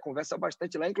ideia, conversa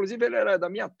bastante lá. Inclusive, ele era da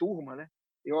minha turma, né?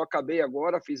 Eu acabei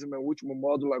agora, fiz o meu último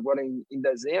módulo agora em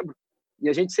dezembro. E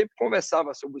a gente sempre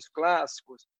conversava sobre os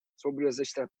clássicos, sobre as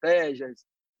estratégias.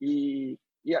 E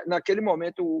naquele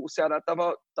momento o Ceará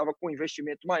estava com um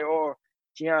investimento maior,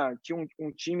 tinha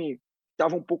um time que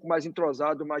estava um pouco mais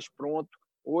entrosado, mais pronto.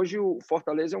 Hoje o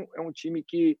Fortaleza é um time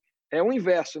que é o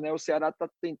inverso, né? O Ceará está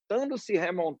tentando se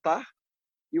remontar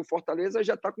e o Fortaleza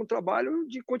já está com trabalho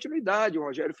de continuidade. O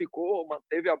Rogério ficou,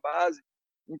 manteve a base.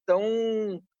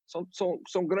 Então,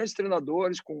 são grandes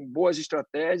treinadores com boas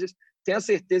estratégias. Tenho a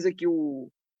certeza que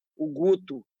o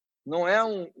Guto não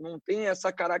tem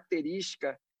essa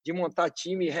característica de montar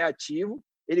time reativo.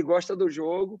 Ele gosta do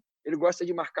jogo, ele gosta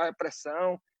de marcar a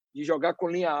pressão, de jogar com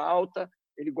linha alta.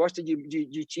 Ele gosta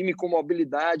de time com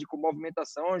mobilidade, com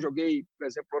movimentação. Eu joguei, por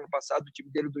exemplo, ano passado, o time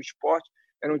dele do Sport,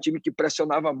 era um time que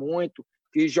pressionava muito,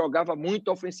 que jogava muito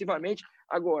ofensivamente.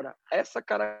 Agora, essa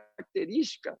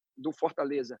característica do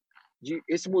Fortaleza,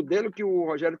 esse modelo que o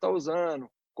Rogério está usando,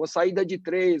 com saída de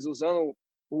 3, usando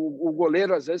o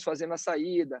goleiro, às vezes, fazendo a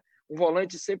saída, um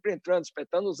volante sempre entrando,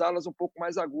 espetando os alas um pouco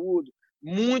mais agudo,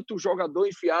 muito jogador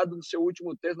enfiado no seu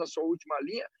último terço, na sua última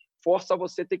linha, força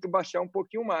você ter que baixar um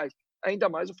pouquinho mais. Ainda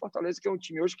mais o Fortaleza, que é um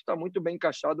time hoje que está muito bem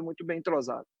encaixado, muito bem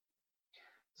entrosado.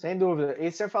 Sem dúvida.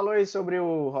 E você falou aí sobre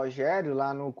o Rogério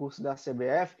lá no curso da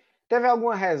CBF. Teve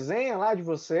alguma resenha lá de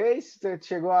vocês? Você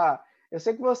chegou a... Eu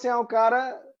sei que você é um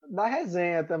cara da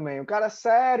resenha também. Um cara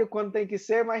sério quando tem que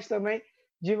ser, mas também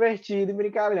divertido e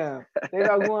brincalhão. Teve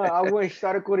alguma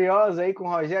história curiosa aí com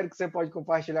o Rogério que você pode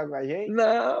compartilhar com a gente?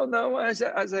 Não.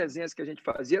 As resenhas que a gente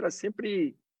fazia era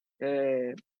sempre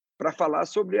para falar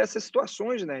sobre essas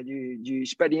situações, né, de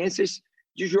experiências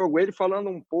de jogo. Ele falando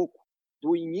um pouco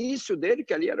do início dele,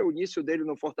 que ali era o início dele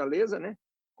no Fortaleza, né?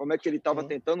 Como é que ele estava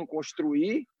tentando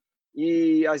construir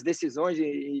e as decisões,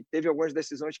 e teve algumas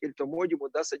decisões que ele tomou de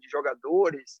mudança de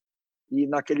jogadores, e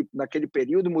naquele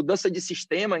período, mudança de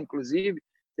sistema, inclusive.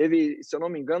 Teve, se eu não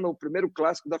me engano, o primeiro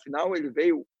clássico da final, ele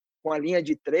veio com a linha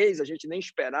de 3, a gente nem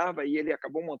esperava, e ele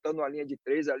acabou montando uma linha de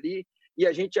 3 ali, e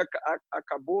a gente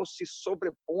acabou se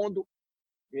sobrepondo,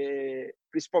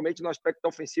 principalmente no aspecto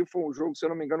ofensivo. Foi um jogo, se eu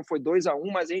não me engano, foi 2-1,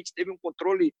 mas a gente teve um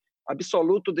controle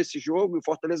absoluto desse jogo, e o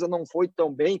Fortaleza não foi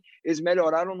tão bem, eles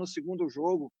melhoraram no segundo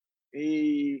jogo,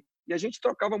 e a gente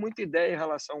trocava muita ideia em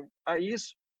relação a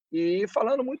isso, e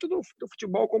falando muito do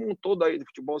futebol como um todo, aí, do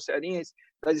futebol cearense,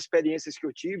 das experiências que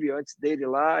eu tive antes dele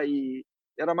lá, e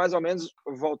era mais ou menos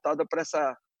voltada para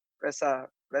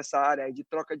essa área aí de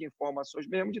troca de informações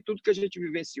mesmo, de tudo que a gente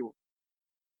vivenciou.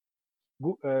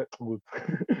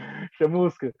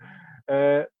 Chamusca,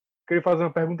 queria fazer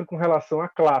uma pergunta com relação a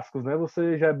clássicos, né?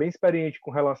 Você já é bem experiente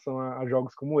com relação a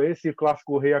jogos como esse, e o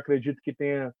Clássico Rei acredito que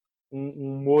tenha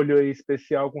um molho aí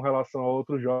especial com relação a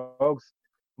outros jogos,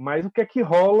 mas o que é que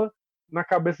rola na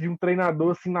cabeça de um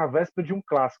treinador assim na véspera de um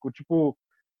clássico? Tipo,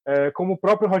 como o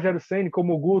próprio Rogério Ceni,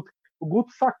 como o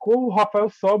Guto sacou o Rafael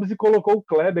Sobis e colocou o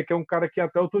Kleber, que é um cara que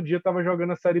até outro dia estava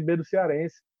jogando a Série B do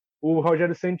Cearense. O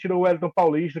Rogério Ceni tirou o Wellington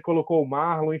Paulista, colocou o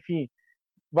Marlon, enfim,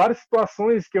 várias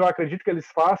situações que eu acredito que eles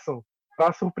façam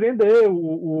para surpreender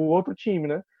o outro time,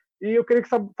 né? E eu queria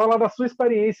falar da sua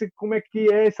experiência, como é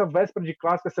que é essa véspera de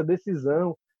clássico, essa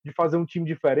decisão de fazer um time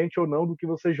diferente ou não do que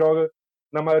você joga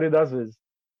na maioria das vezes.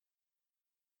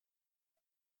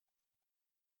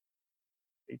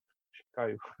 Eita, acho que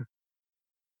caiu.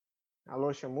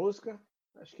 Alô, Chamusca?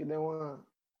 Acho que deu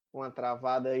uma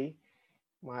travada aí,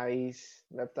 mas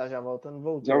deve estar já voltando.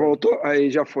 Voltou. Já voltou? Aí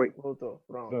já foi. Voltou,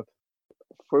 pronto.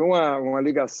 Foi uma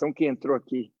ligação que entrou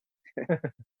aqui.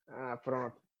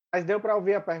 Pronto. Mas deu para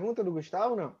ouvir a pergunta do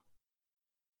Gustavo, não?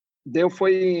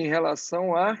 Foi em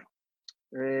relação ao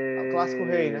Clássico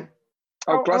Rei, né?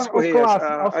 Ao Clássico Rei.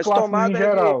 As tomadas em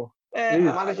geral.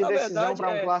 Tomada de decisão para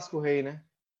um Clássico Rei, né?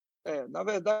 Na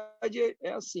verdade,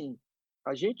 é assim.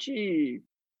 A gente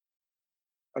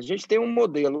tem um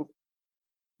modelo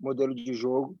de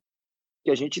jogo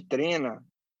que a gente treina,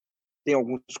 tem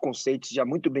alguns conceitos já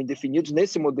muito bem definidos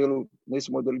nesse modelo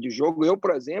de jogo. Eu,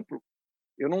 por exemplo,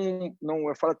 eu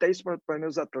falo até isso para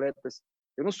meus atletas,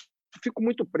 eu não fico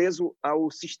muito preso ao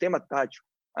sistema tático.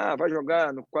 Vai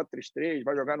jogar no 4-3-3,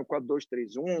 vai jogar no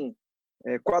 4-2-3-1,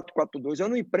 4-4-2. Eu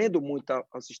não empreendo muito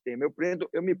ao sistema,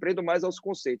 eu me prendo mais aos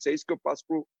conceitos. É isso que eu passo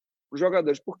para os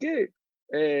jogadores, porque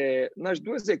nas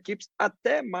duas equipes,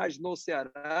 até mais no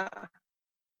Ceará,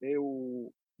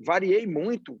 eu variei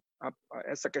muito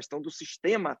essa questão do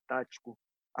sistema tático,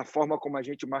 a forma como a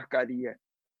gente marcaria.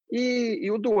 E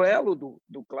o duelo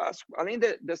do Clássico, além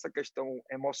dessa questão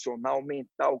emocional,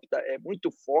 mental, que é muito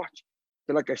forte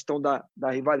pela questão da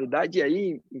rivalidade, e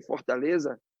aí em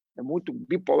Fortaleza é muito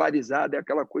bipolarizado, é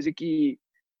aquela coisa que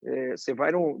você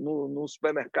vai no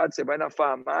supermercado, você vai na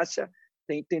farmácia,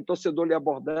 tem torcedor lhe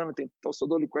abordando, tem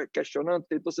torcedor lhe questionando,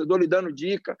 tem torcedor lhe dando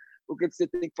dica do que você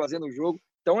tem que fazer no jogo.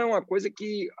 Então, é uma coisa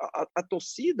que a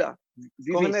torcida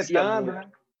vivencia muito.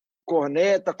 Né?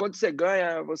 Corneta, quando você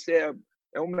ganha, você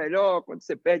é o melhor, quando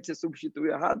você perde, você substitui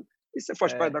errado. Isso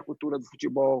faz parte da cultura do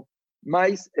futebol.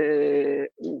 Mas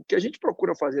o que a gente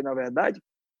procura fazer, na verdade,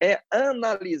 é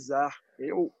analisar.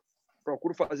 Eu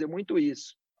procuro fazer muito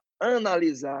isso.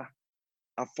 Analisar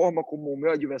a forma como o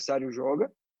meu adversário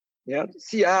joga,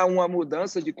 se há uma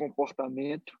mudança de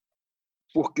comportamento,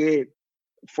 porque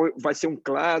vai ser um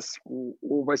clássico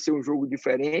ou vai ser um jogo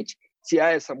diferente, se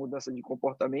há essa mudança de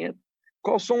comportamento,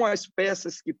 quais são as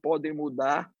peças que podem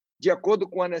mudar de acordo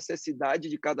com a necessidade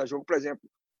de cada jogo. Por exemplo,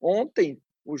 ontem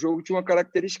o jogo tinha uma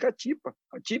característica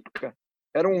atípica.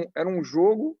 Era um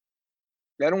jogo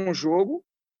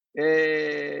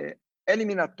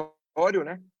eliminatório,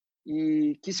 né?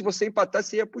 E que se você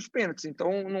empatasse ia para os pênaltis.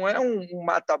 Então não é um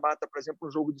mata-mata, por exemplo,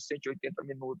 um jogo de 180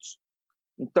 minutos.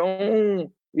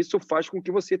 Então isso faz com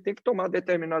que você tenha que tomar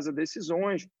determinadas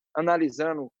decisões,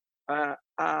 analisando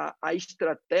a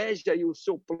estratégia e o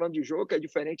seu plano de jogo, que é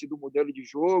diferente do modelo de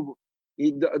jogo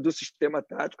e do sistema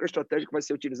tático, a estratégia que vai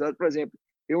ser utilizada. Por exemplo,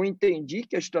 eu entendi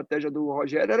que a estratégia do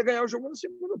Rogério era ganhar o jogo no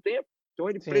segundo tempo. Então,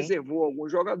 ele preservou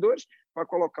alguns jogadores para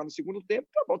colocar no segundo tempo,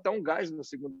 para botar um gás no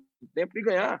segundo tempo e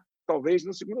ganhar, talvez,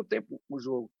 no segundo tempo o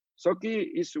jogo. Só que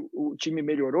isso, o time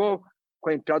melhorou com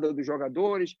a entrada dos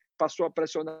jogadores, passou a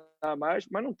pressionar mais,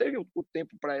 mas não teve o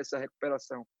tempo para essa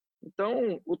recuperação.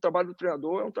 Então, o trabalho do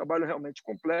treinador é um trabalho realmente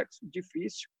complexo,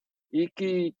 difícil, e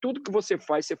que tudo que você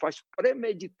faz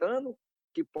premeditando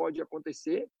que pode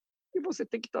acontecer, e você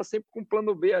tem que estar sempre com um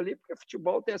plano B ali, porque o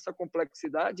futebol tem essa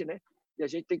complexidade, né? E a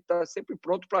gente tem que estar sempre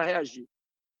pronto para reagir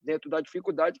dentro da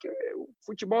dificuldade, que o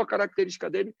futebol, a característica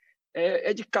dele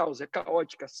é de caos, é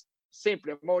caótica,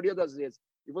 sempre, a maioria das vezes.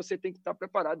 E você tem que estar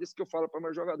preparado, isso que eu falo para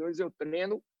meus jogadores, eu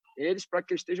treino eles para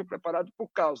que eles estejam preparados para o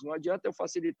caos. Não adianta eu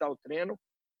facilitar o treino,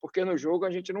 porque no jogo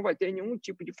a gente não vai ter nenhum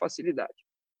tipo de facilidade.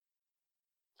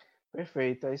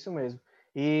 Perfeito, é isso mesmo.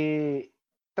 E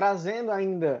trazendo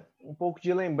ainda um pouco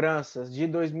de lembranças de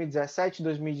 2017,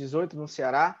 2018 no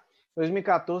Ceará,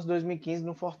 2014, 2015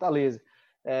 no Fortaleza.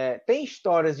 Tem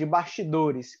histórias de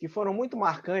bastidores que foram muito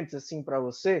marcantes assim para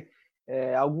você?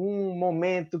 Algum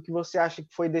momento que você acha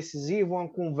que foi decisivo, uma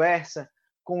conversa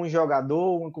com o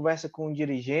jogador, uma conversa com o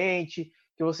dirigente,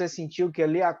 que você sentiu que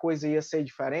ali a coisa ia ser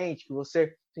diferente, que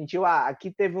você sentiu,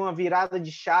 aqui teve uma virada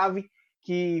de chave,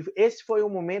 que esse foi o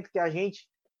momento que a gente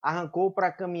arrancou para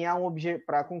caminhar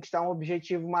para conquistar um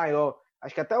objetivo maior.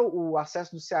 Acho que até o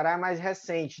acesso do Ceará é mais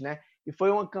recente, né? E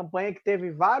foi uma campanha que teve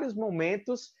vários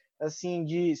momentos, assim,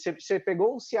 você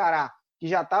pegou o Ceará, que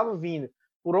já estava vindo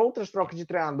por outras trocas de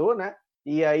treinador, né?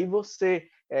 E aí você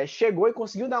chegou e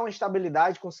conseguiu dar uma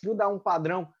estabilidade, conseguiu dar um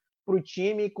padrão para o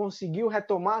time, conseguiu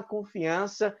retomar a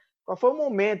confiança. Qual foi o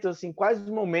momento, assim, quais os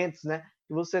momentos, né,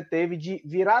 que você teve de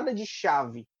virada de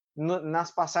chave nas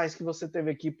passagens que você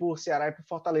teve aqui por Ceará e por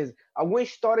Fortaleza? Alguma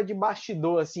história de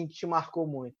bastidor, assim, que te marcou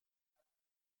muito?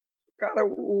 Cara,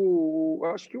 eu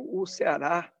acho que o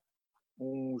Ceará,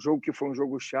 um jogo que foi um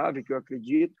jogo-chave, que eu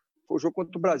acredito, foi o jogo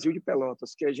contra o Brasil de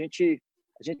Pelotas, que a gente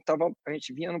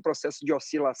vinha num processo de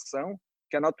oscilação,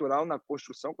 que é natural na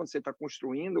construção, quando você está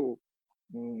construindo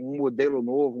um modelo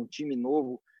novo, um time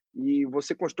novo, e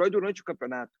você constrói durante o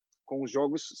campeonato, com os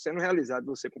jogos sendo realizados,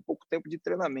 você com pouco tempo de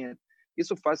treinamento.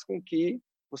 Isso faz com que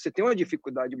você tenha uma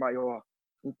dificuldade maior.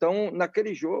 Então,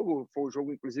 naquele jogo, foi o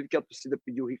jogo, inclusive, que a torcida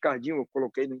pediu o Ricardinho, eu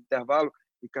coloquei no intervalo,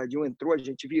 o Ricardinho entrou, a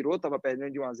gente virou, estava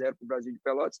perdendo de 1-0 para o Brasil de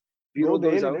Pelotas, virou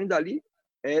 2-1, né? E dali,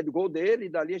 do gol dele, e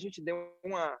dali a gente deu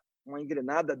uma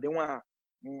engrenada, deu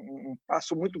um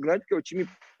passo muito grande, porque o time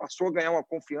passou a ganhar uma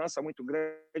confiança muito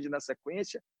grande na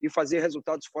sequência e fazer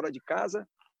resultados fora de casa,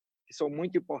 que são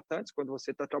muito importantes quando você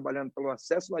está trabalhando pelo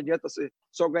acesso. Não adianta você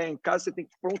só ganhar em casa, você tem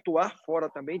que pontuar fora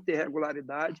também, ter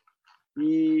regularidade.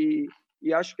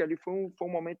 E acho que ali foi um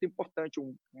momento importante,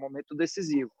 um momento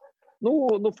decisivo.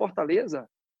 No Fortaleza,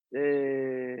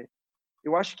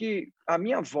 eu acho que a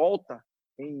minha volta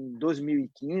em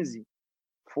 2015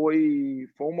 foi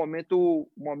um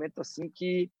momento assim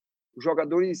que os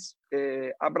jogadores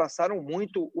abraçaram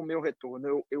muito o meu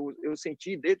retorno. Eu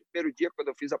senti desde o primeiro dia, quando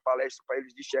eu fiz a palestra para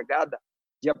eles de chegada,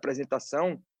 de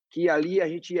apresentação, que ali a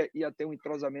gente ia ter um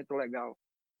entrosamento legal,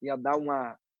 ia dar um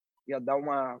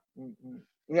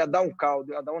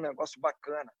caldo, ia dar um negócio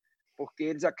bacana, porque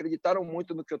eles acreditaram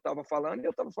muito no que eu estava falando, e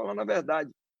eu estava falando a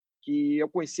verdade, que eu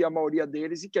conhecia a maioria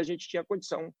deles e que a gente tinha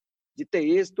condição de ter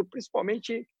êxito,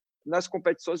 principalmente nas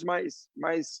competições mais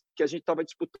que a gente estava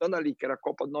disputando ali, que era a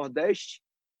Copa do Nordeste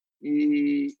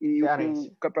e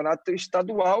o campeonato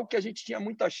estadual, que a gente tinha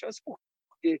muita chance,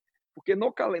 porque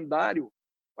no calendário,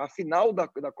 a final da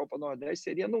Copa do Nordeste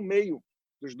seria no meio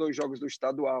dos dois jogos do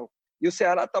estadual. E o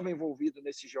Ceará estava envolvido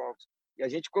nesses jogos. E a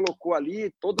gente colocou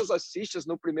ali todas as fichas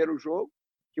no primeiro jogo,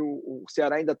 que o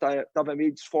Ceará ainda estava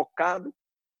meio desfocado,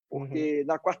 porque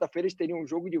na quarta-feira eles teriam um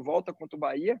jogo de volta contra o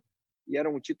Bahia, e era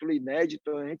um título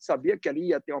inédito. A gente sabia que ali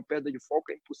ia ter uma perda de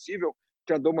foco, é impossível o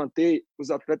treinador manter os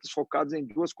atletas focados em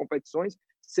duas competições,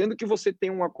 sendo que você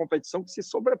tem uma competição que se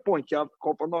sobrepõe, que é a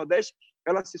Copa Nordeste,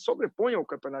 ela se sobrepõe ao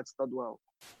campeonato estadual.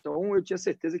 Então, eu tinha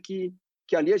certeza que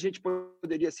ali a gente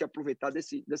poderia se aproveitar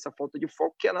dessa falta de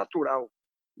foco, que é natural.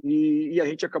 e a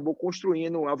gente acabou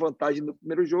construindo a vantagem no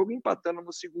primeiro jogo, empatando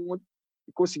no segundo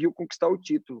e conseguiu conquistar o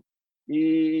título.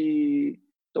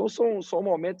 Então, são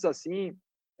momentos assim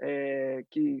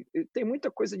que tem muita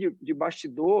coisa de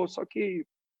bastidor, só que,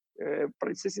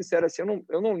 para ser sincero, assim,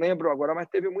 eu não lembro agora, mas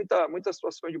teve muita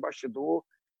situação de bastidor.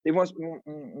 Teve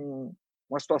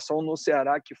uma situação no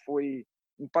Ceará que foi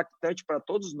impactante para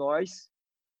todos nós.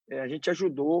 A gente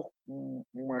ajudou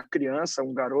uma criança,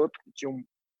 um garoto que tinha um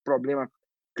problema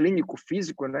clínico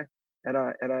físico, né?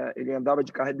 Ele andava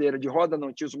de cadeira de roda,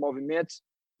 não tinha os movimentos,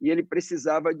 e ele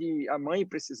a mãe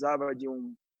precisava de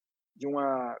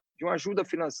uma ajuda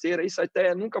financeira. Isso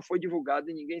até nunca foi divulgado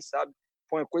e ninguém sabe.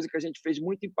 Foi uma coisa que a gente fez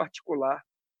muito em particular.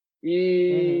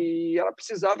 E ela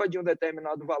precisava de um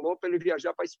determinado valor para ele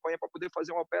viajar para a Espanha para poder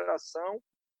fazer uma operação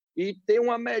e ter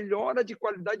uma melhora de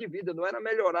qualidade de vida. Não era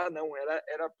melhorar, não,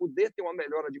 era poder ter uma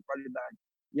melhora de qualidade.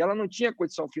 E ela não tinha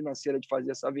condição financeira de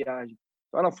fazer essa viagem.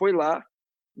 Então, ela foi lá,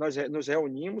 nós nos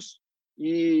reunimos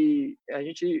e a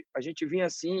gente vinha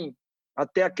assim,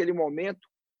 até aquele momento,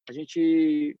 a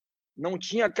gente não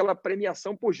tinha aquela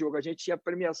premiação por jogo, a gente tinha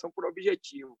premiação por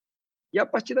objetivo. E, a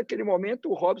partir daquele momento,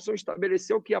 o Robson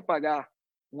estabeleceu que ia pagar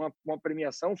uma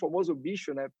premiação, o famoso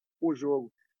bicho, né, por jogo.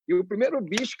 E o primeiro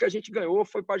bicho que a gente ganhou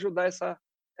foi para ajudar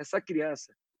essa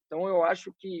criança. Então, eu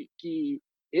acho que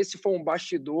esse foi um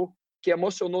bastidor que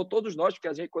emocionou todos nós,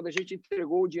 porque quando a gente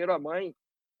entregou o dinheiro à mãe,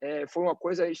 foi uma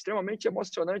coisa extremamente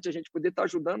emocionante a gente poder estar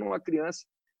ajudando uma criança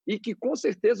e que, com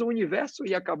certeza, o universo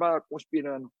ia acabar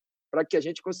conspirando para que a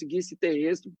gente conseguisse ter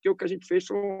êxito, porque o que a gente fez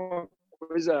foi uma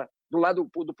coisa,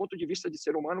 do ponto de vista de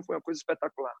ser humano, foi uma coisa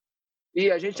espetacular. E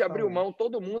a gente abriu mão,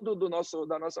 todo mundo,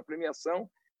 da nossa premiação,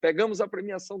 pegamos a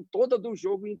premiação toda do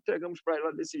jogo e entregamos para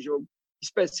ela desse jogo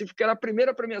específico, que era a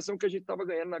primeira premiação que a gente estava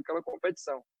ganhando naquela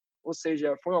competição. Ou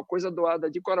seja, foi uma coisa doada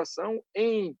de coração,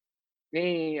 em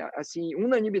assim,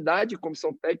 unanimidade,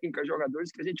 comissão técnica,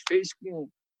 jogadores, que a gente fez com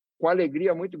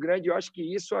alegria muito grande. Eu acho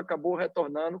que isso acabou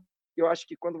retornando. Eu acho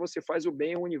que quando você faz o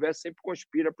bem, o universo sempre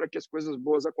conspira para que as coisas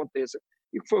boas aconteçam.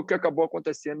 E foi o que acabou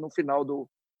acontecendo no final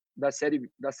da série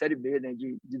B, né,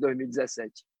 de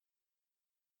 2017.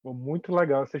 Muito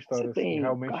legal essa história. Você tem Assim,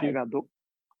 realmente carregador?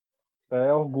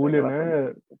 orgulho,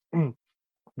 né?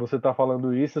 Você tá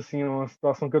falando isso, assim, é uma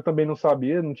situação que eu também não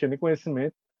sabia, não tinha nem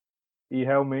conhecimento. E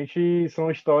realmente são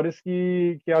histórias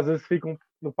que às vezes ficam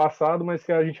no passado, mas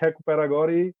que a gente recupera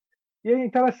agora. E é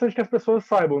interessante que as pessoas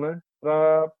saibam, né?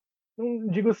 Não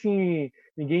digo assim,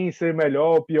 ninguém ser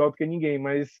melhor ou pior do que ninguém,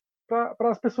 mas para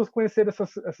as pessoas conhecerem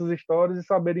essas histórias e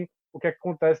saberem o que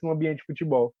acontece no ambiente de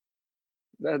futebol.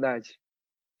 Verdade.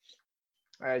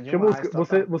 Demais,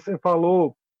 você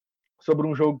falou sobre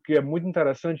um jogo que é muito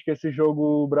interessante, que é esse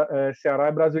jogo Ceará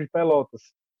e Brasil de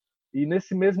Pelotas. E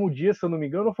nesse mesmo dia, se eu não me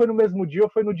engano, ou foi no mesmo dia ou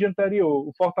foi no dia anterior,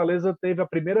 o Fortaleza teve a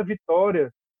primeira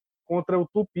vitória contra o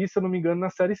Tupi, se eu não me engano, na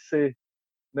Série C.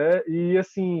 Né? E,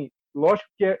 assim, lógico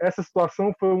que essa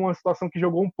situação foi uma situação que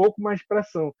jogou um pouco mais de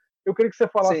pressão. Eu queria que você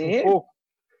falasse um pouco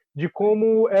de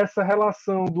como essa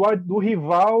relação do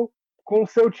rival com o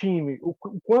seu time, o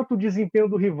quanto o desempenho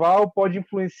do rival pode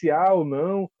influenciar ou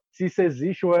não, se isso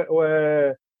existe ou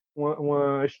é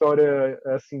uma história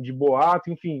assim de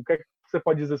boato, enfim, o que é que você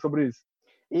pode dizer sobre isso?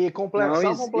 E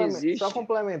só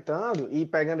complementando e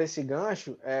pegando esse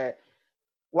gancho,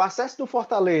 o acesso do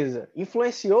Fortaleza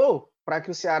influenciou para que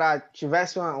o Ceará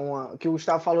tivesse que o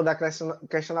Gustavo falou da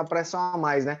questão da pressão a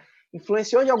mais, né?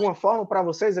 Influenciou de alguma forma para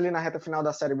vocês ali na reta final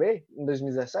da Série B, em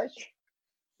 2017?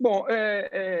 Bom,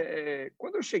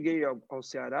 quando eu cheguei ao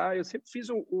Ceará, eu sempre fiz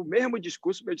o mesmo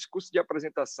discurso. Meu discurso de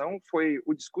apresentação foi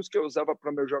o discurso que eu usava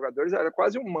para meus jogadores, era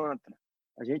quase um mantra.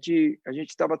 A gente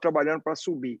estava trabalhando para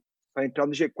subir, para entrar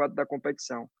no G4 da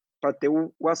competição, para ter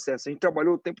o acesso. A gente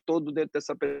trabalhou o tempo todo dentro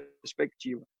dessa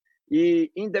perspectiva.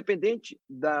 E, independente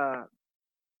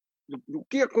do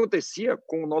que acontecia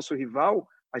com o nosso rival,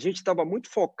 a gente estava muito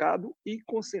focado e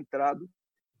concentrado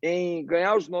em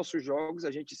ganhar os nossos jogos.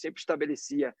 A gente sempre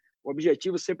estabelecia o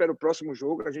objetivo, sempre era o próximo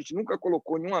jogo. A gente nunca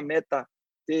colocou nenhuma meta.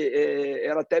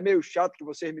 Era até meio chato que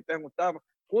vocês me perguntavam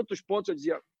quantos pontos. Eu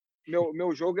dizia,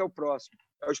 meu jogo é o próximo,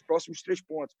 é os próximos 3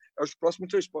 pontos, é os próximos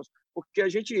 3 pontos, porque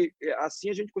assim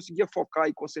a gente conseguia focar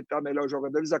e concentrar melhor os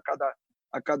jogadores a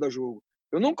cada jogo.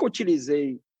 Eu nunca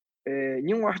utilizei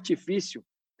nenhum artifício,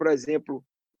 por exemplo,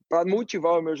 para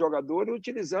motivar o meu jogador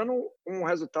utilizando um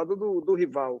resultado do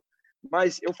rival.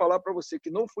 Mas eu falar para você que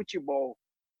no futebol,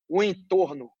 o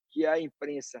entorno, que é a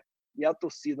imprensa e a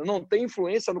torcida, não tem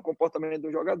influência no comportamento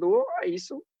do jogador,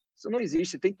 isso não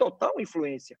existe. Tem total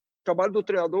influência. O trabalho do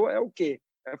treinador é o quê?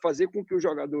 É fazer com que os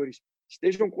jogadores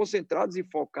estejam concentrados e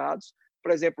focados.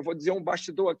 Por exemplo, vou dizer um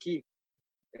bastidor aqui.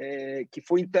 que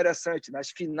foi interessante, nas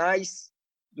finais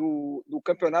do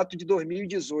campeonato de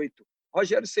 2018.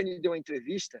 Rogério Ceni deu uma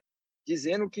entrevista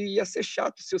dizendo que ia ser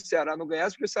chato se o Ceará não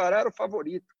ganhasse, porque o Ceará era o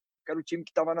favorito, que era o time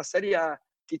que estava na Série A,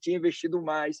 que tinha investido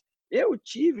mais. Eu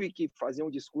tive que fazer um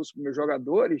discurso para meus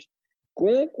jogadores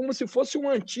como se fosse um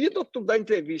antídoto da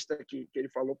entrevista que ele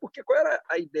falou, porque qual era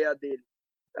a ideia dele?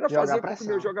 Era fazer com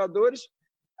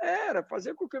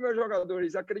que meus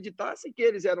jogadores acreditassem que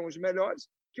eles eram os melhores,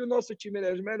 que o nosso time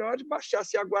era os melhores,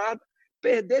 baixasse a guarda,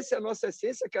 perdesse a nossa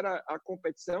essência, que era a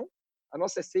competição. A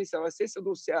nossa essência, a essência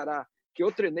do Ceará, que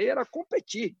eu treinei, era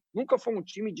competir. Nunca foi um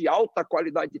time de alta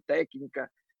qualidade técnica,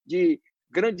 de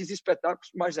grandes espetáculos,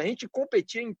 mas a gente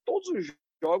competia em todos os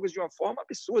jogos de uma forma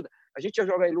absurda. A gente ia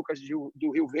jogar em Lucas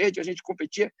do Rio Verde, a gente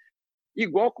competia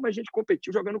igual como a gente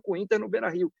competiu jogando com o Inter no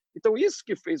Beira-Rio. Então, isso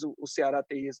que fez o Ceará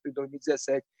ter êxito em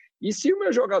 2017. E se os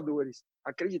meus jogadores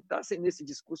acreditassem nesse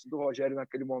discurso do Rogério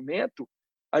naquele momento,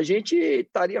 a gente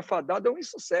estaria fadado a um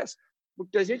insucesso,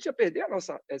 porque a gente ia perder a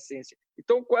nossa essência.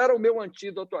 Então, qual era o meu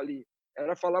antídoto ali?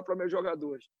 Era falar para meus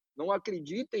jogadores, não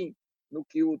acreditem no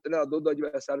que o treinador do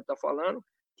adversário está falando,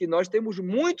 que nós temos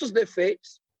muitos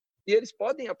defeitos e eles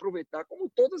podem aproveitar, como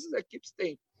todas as equipes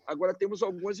têm. Agora temos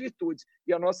algumas virtudes,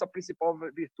 e a nossa principal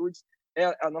virtude é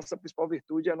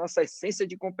a nossa essência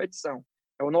de competição,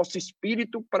 é o nosso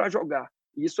espírito para jogar.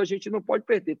 E isso a gente não pode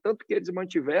perder, tanto que eles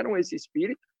mantiveram esse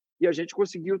espírito e a gente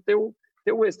conseguiu ter o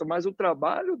êxito. Mas o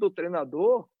trabalho do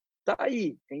treinador está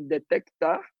aí, em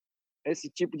detectar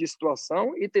esse tipo de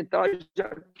situação e tentar já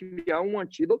criar um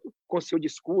antídoto com o seu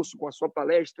discurso, com a sua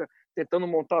palestra, tentando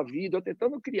montar vídeo,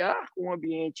 tentando criar um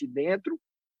ambiente dentro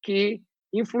que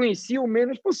influencie o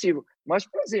menos possível. Mas,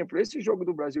 por exemplo, esse jogo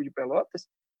do Brasil de Pelotas,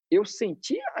 eu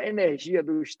senti a energia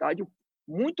do estádio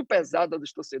muito pesada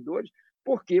dos torcedores.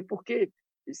 Por quê? Porque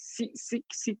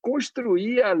se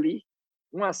construía ali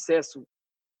um acesso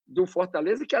do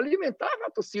Fortaleza que alimentava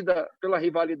a torcida pela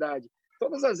rivalidade.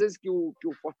 Todas as vezes que o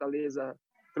Fortaleza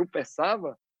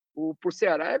tropeçava, para o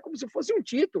Ceará é como se fosse um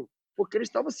título, porque eles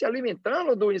estavam se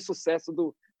alimentando do insucesso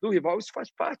do rival. Isso faz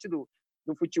parte do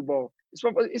futebol.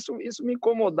 Isso me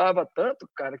incomodava tanto,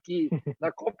 cara, que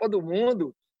na Copa do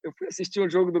Mundo eu fui assistir um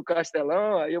jogo do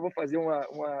Castelão, aí eu vou fazer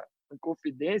uma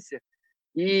confidência,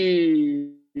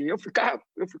 e eu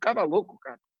ficava louco,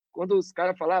 cara. Quando os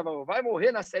caras falavam, vai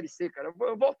morrer na Série C, cara,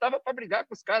 eu voltava para brigar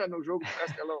com os caras no jogo do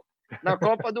Castelão, na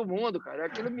Copa do Mundo, cara.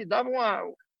 Aquilo me dava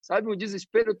um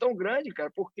desespero tão grande,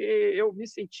 cara, porque eu me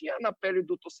sentia na pele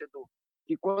do torcedor.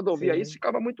 E quando ouvia isso,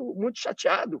 ficava muito, muito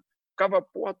chateado, ficava,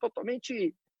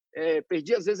 totalmente...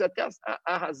 perdi, às vezes, até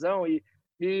a razão.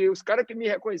 E os caras que me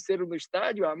reconheceram no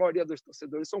estádio, a maioria dos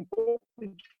torcedores são um pouco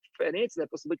diferentes, né?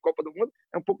 Torcedor de Copa do Mundo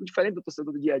é um pouco diferente do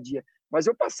torcedor do dia a dia. Mas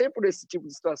eu passei por esse tipo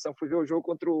de situação. Fui ver o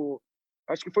jogo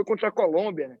acho que foi contra a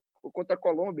Colômbia, né? Foi contra a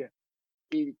Colômbia,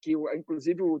 que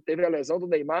inclusive teve a lesão do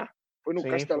Neymar, foi no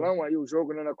Castelão, foi. Aí o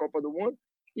jogo, né, na Copa do Mundo,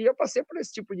 e eu passei por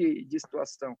esse tipo de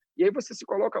situação. E aí você se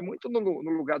coloca muito no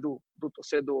lugar do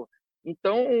torcedor.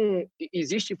 Então,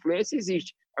 existe influência?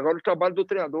 Existe. Agora, o trabalho do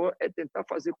treinador é tentar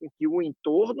fazer com que o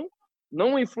entorno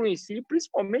não influencie,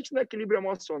 principalmente no equilíbrio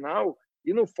emocional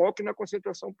e no foco e na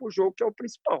concentração para o jogo, que é o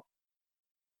principal.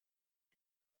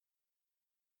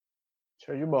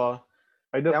 Show de bola.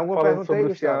 Ainda tem alguma pergunta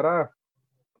sobre o Ceará?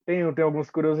 Tem algumas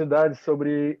curiosidades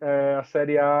sobre a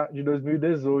Série A de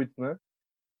 2018, né?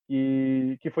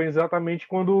 Que foi exatamente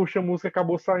quando o Chamusca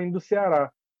acabou saindo do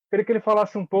Ceará. Queria que ele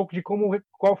falasse um pouco de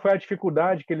qual foi a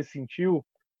dificuldade que ele sentiu.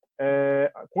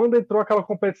 Quando entrou aquela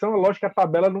competição, é lógico que a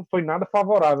tabela não foi nada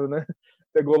favorável, né?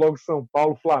 Pegou logo São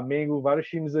Paulo, Flamengo, vários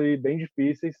times aí bem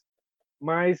difíceis.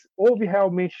 Mas houve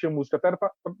realmente, Chamusca, até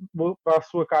para a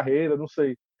sua carreira, não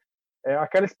sei.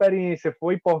 Aquela experiência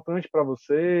foi importante para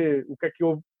você? O que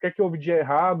é que houve de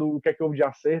errado? O que é que houve de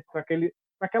acerto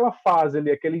naquela fase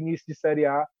ali, aquele início de Série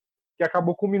A que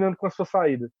acabou culminando com a sua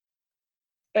saída?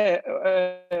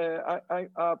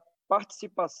 A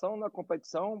participação na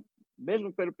competição,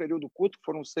 mesmo pelo período curto, que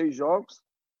foram 6 jogos,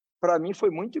 para mim foi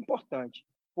muito importante,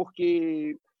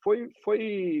 porque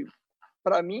foi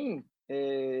para mim,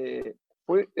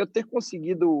 foi eu ter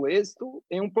conseguido o êxito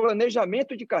em um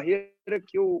planejamento de carreira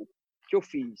que eu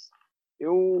fiz.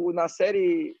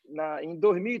 Em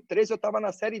 2013, eu estava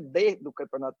na Série D do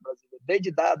Campeonato Brasileiro, D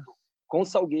de dado, com o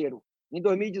Salgueiro. Em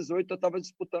 2018, eu estava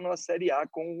disputando a Série A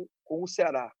com o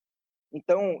Ceará.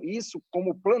 Então, isso,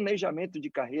 como planejamento de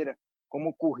carreira,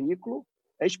 como currículo,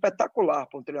 é espetacular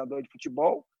para um treinador de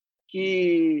futebol,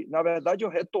 que, na verdade, eu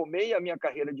retomei a minha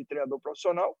carreira de treinador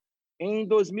profissional em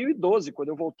 2012, quando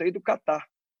eu voltei do Catar.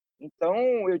 Então,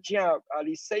 eu tinha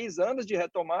ali 6 anos de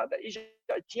retomada e já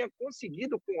tinha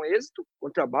conseguido, com êxito,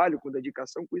 com trabalho, com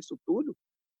dedicação, com isso tudo,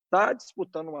 está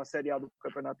disputando uma Série A do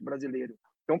Campeonato Brasileiro.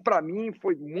 Então, para mim,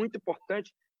 foi muito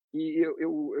importante e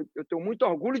eu tenho muito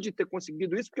orgulho de ter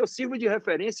conseguido isso, porque eu sirvo de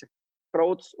referência para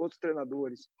outros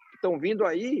treinadores que estão vindo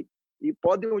aí e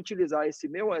podem utilizar esse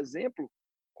meu exemplo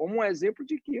como um exemplo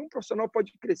de que um profissional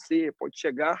pode crescer, pode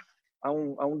chegar a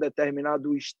um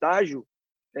determinado estágio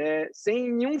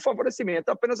sem nenhum favorecimento,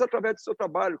 apenas através do seu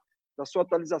trabalho, da sua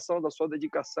atualização, da sua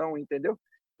dedicação, entendeu?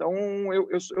 Então,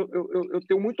 eu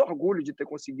tenho muito orgulho de ter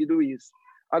conseguido isso.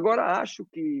 Agora, acho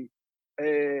que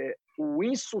o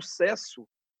insucesso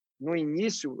no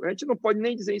início, a gente não pode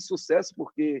nem dizer insucesso,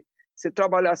 porque você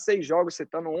trabalhar 6 jogos, você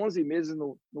está no 11 meses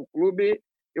no clube,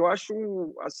 eu acho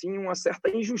assim uma certa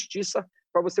injustiça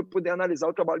para você poder analisar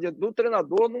o trabalho do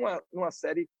treinador numa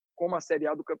série como a Série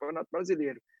A do Campeonato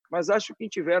Brasileiro. Mas acho que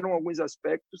tiveram alguns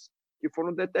aspectos que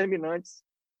foram determinantes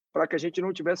para que a gente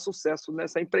não tivesse sucesso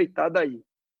nessa empreitada aí.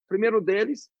 O primeiro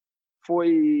deles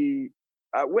foi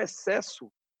o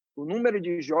excesso, o número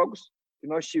de jogos que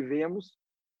nós tivemos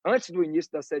antes do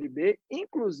início da Série B,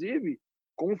 inclusive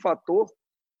com um fator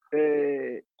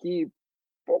que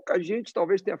pouca gente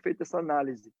talvez tenha feito essa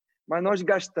análise, mas nós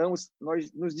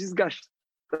nos desgastamos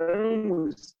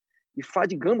e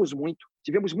fadigamos muito.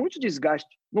 Tivemos muito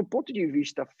desgaste no ponto de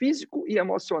vista físico e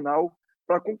emocional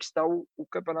para conquistar o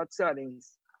Campeonato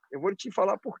Cearense. Eu vou te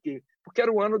falar por quê. Porque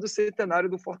era o ano do centenário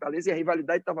do Fortaleza e a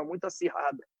rivalidade estava muito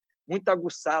acirrada, muito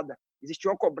aguçada. Existia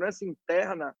uma cobrança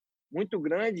interna muito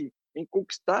grande em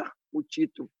conquistar o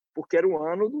título, porque era o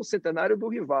ano do centenário do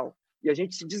rival. E a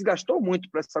gente se desgastou muito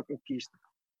para essa conquista.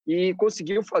 E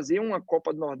conseguiu fazer uma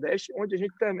Copa do Nordeste, onde a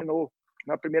gente terminou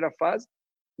na primeira fase,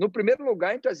 no primeiro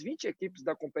lugar entre as 20 equipes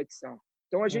da competição.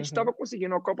 Então, a gente estava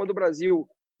conseguindo uma Copa do Brasil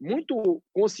muito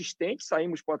consistente,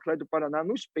 saímos para o Atlético do Paraná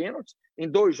nos pênaltis, em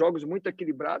 2 jogos muito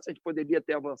equilibrados, a gente poderia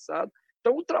ter avançado.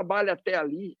 Então, o trabalho até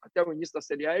ali, até o início da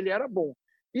Série A, ele era bom.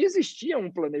 E existia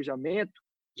um planejamento,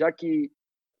 já que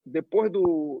depois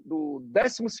do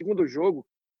 12º jogo,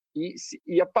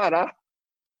 ia parar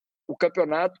o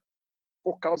campeonato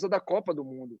por causa da Copa do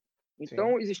Mundo.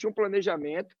 Então, existia um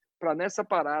planejamento para, nessa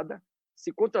parada,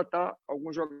 se contratar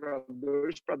alguns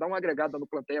jogadores para dar uma agregada no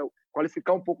plantel,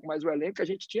 qualificar um pouco mais o elenco. A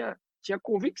gente tinha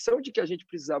convicção de que a gente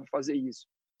precisava fazer isso.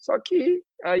 Só que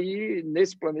aí,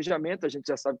 nesse planejamento, a gente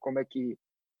já sabe como é que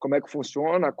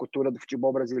funciona a cultura do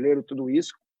futebol brasileiro, tudo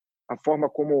isso, a forma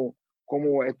como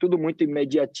é tudo muito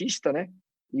imediatista, né?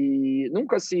 E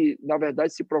nunca na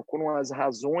verdade, se procuram as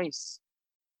razões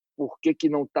por que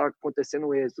não está acontecendo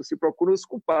o êxito, se procuram os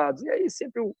culpados. E aí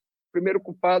sempre o primeiro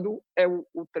culpado é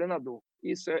o treinador.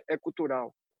 Isso é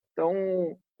cultural.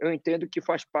 Então, eu entendo que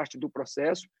faz parte do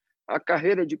processo. A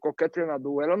carreira de qualquer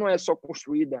treinador, ela não é só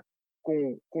construída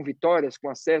com vitórias, com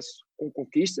acesso, com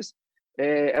conquistas.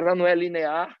 Ela não é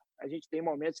linear. A gente tem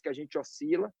momentos que a gente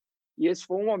oscila. E esse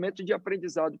foi um momento de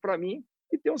aprendizado para mim.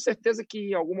 E tenho certeza que,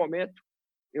 em algum momento,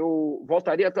 eu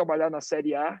voltaria a trabalhar na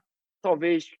Série A.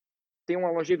 Talvez tenha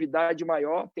uma longevidade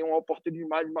maior, tenha uma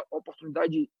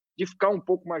oportunidade de ficar um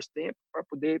pouco mais tempo para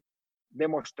poder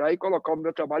demonstrar e colocar o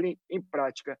meu trabalho em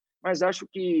prática. Mas acho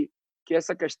que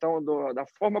essa questão da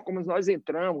forma como nós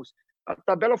entramos, a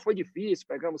tabela foi difícil,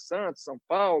 pegamos Santos, São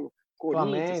Paulo,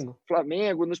 Corinthians,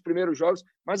 Flamengo nos primeiros jogos,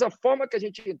 mas a forma que a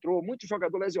gente entrou, muito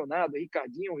jogador lesionado,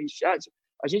 Ricardinho, Richardson,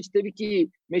 a gente teve que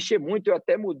mexer muito, eu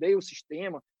até mudei o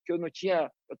sistema, que eu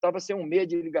estava sem um meia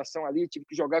de ligação ali, tive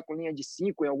que jogar com linha de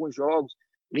 5 em alguns jogos,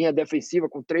 linha defensiva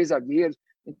com 3 zagueiros.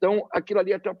 Então, aquilo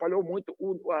ali atrapalhou muito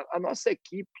a nossa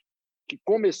equipe, que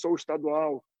começou o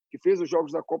estadual, que fez os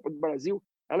jogos da Copa do Brasil,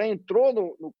 ela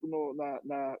entrou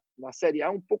na Série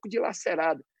A um pouco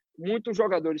dilacerada. Muitos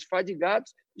jogadores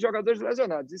fadigados e jogadores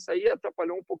lesionados. Isso aí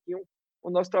atrapalhou um pouquinho o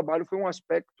nosso trabalho. Foi um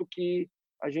aspecto que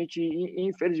a gente,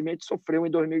 infelizmente, sofreu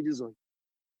em 2018.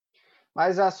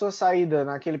 Mas a sua saída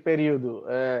naquele período,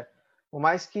 por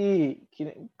mais que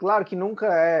claro que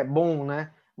nunca é bom,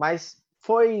 né? Mas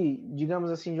foi, digamos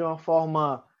assim, de uma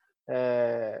forma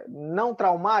não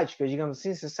traumática, digamos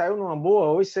assim? Você saiu numa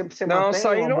boa? Hoje você não,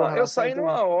 mantém uma boa relação? Eu saí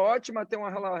numa ótima, tenho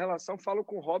uma relação, falo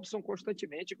com o Robson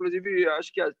constantemente, inclusive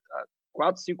acho que há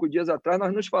 4, 5 dias atrás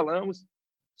nós nos falamos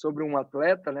sobre um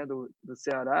atleta, né, do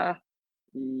Ceará,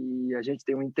 e a gente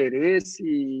tem um interesse,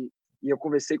 e eu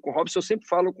conversei com o Robson, eu sempre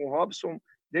falo com o Robson,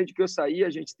 desde que eu saí a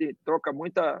gente troca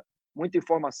muita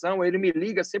informação, ele me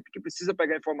liga sempre que precisa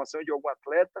pegar informação de algum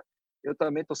atleta, eu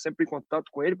também estou sempre em contato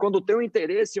com ele. Quando tem um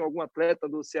interesse em algum atleta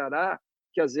do Ceará,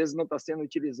 que às vezes não está sendo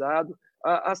utilizado,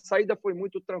 a saída foi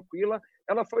muito tranquila,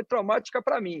 ela foi traumática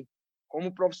para mim.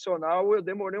 Como profissional, eu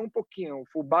demorei um pouquinho. O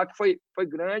fullback foi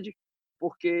grande,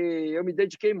 porque eu me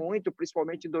dediquei muito,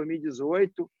 principalmente em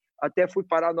 2018, até fui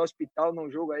parar no hospital num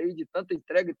jogo aí de tanta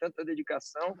entrega e tanta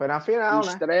dedicação. Foi na final, e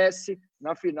né? Estresse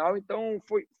na final. Então,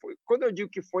 foi, quando eu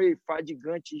digo que foi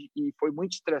fadigante e foi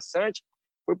muito estressante,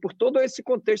 foi por todo esse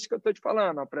contexto que eu estou te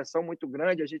falando. A pressão muito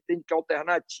grande, a gente tem que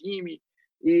alternar time,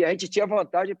 e a gente tinha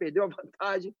vantagem, perdeu a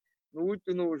vantagem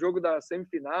no jogo da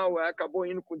semifinal, acabou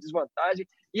indo com desvantagem.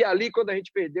 E ali, quando a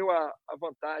gente perdeu a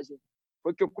vantagem,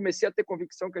 foi que eu comecei a ter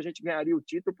convicção que a gente ganharia o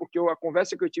título, porque a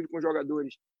conversa que eu tive com os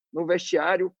jogadores no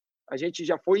vestiário, a gente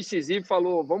já foi incisivo,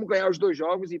 falou, vamos ganhar os 2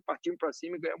 jogos, e partimos para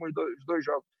cima e ganhamos os dois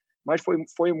jogos. Mas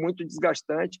foi muito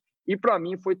desgastante, e para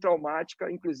mim foi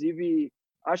traumática. Inclusive,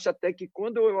 acho até que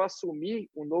quando eu assumi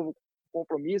um novo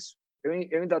compromisso, eu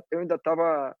ainda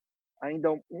estava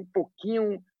ainda um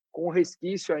pouquinho com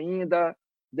resquício ainda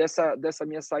dessa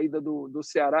minha saída do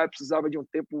Ceará. Eu precisava de um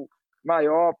tempo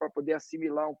maior para poder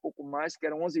assimilar um pouco mais, que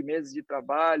eram 11 meses de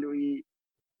trabalho, e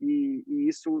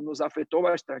isso nos afetou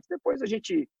bastante. Depois a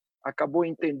gente acabou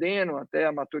entendendo, até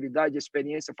a maturidade, a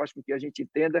experiência faz com que a gente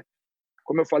entenda,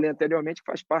 como eu falei anteriormente,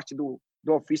 que faz parte do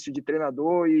ofício de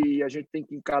treinador, e a gente tem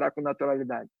que encarar com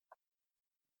naturalidade.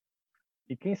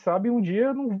 E quem sabe um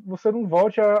dia você não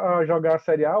volte a jogar a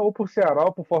Série A, ou por Ceará,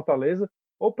 ou por Fortaleza,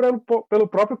 ou pelo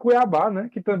próprio Cuiabá, né?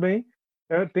 Que também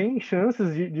tem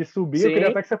chances de subir. Sim. Eu queria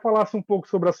até que você falasse um pouco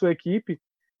sobre a sua equipe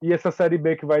e essa Série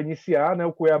B que vai iniciar, né?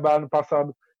 O Cuiabá, no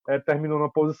passado, terminou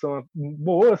numa posição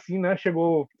boa, assim, né?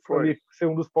 Chegou a ser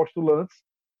um dos postulantes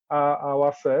ao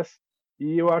acesso.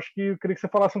 E eu queria que você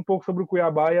falasse um pouco sobre o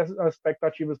Cuiabá e as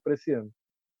expectativas para esse ano.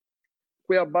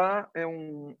 Cuiabá é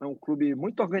um clube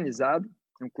muito organizado,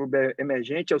 é um clube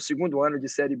emergente, é o 2º ano de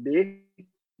Série B,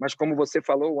 mas como você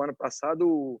falou, o ano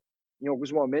passado, em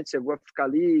alguns momentos, chegou a ficar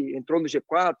ali, entrou no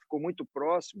G4, ficou muito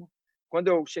próximo. Quando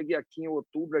eu cheguei aqui em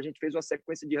outubro, a gente fez uma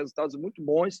sequência de resultados muito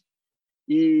bons,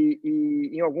 e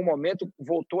em algum momento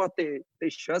voltou a ter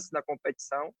chances na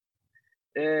competição.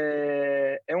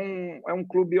 É um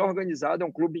clube organizado, é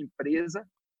um clube empresa,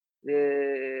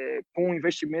 com um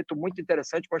investimento muito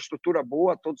interessante, com a estrutura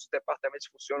boa, todos os departamentos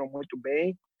funcionam muito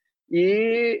bem,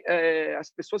 e as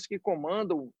pessoas que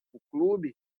comandam o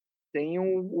clube têm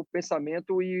o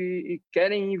pensamento e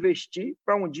querem investir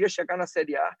para um dia chegar na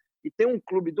Série A e ter um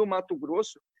clube do Mato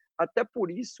Grosso. Até por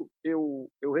isso eu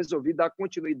resolvi dar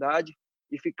continuidade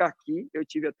e ficar aqui. Eu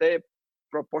tive até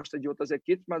proposta de outras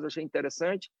equipes, mas achei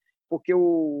interessante, porque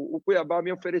o Cuiabá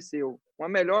me ofereceu uma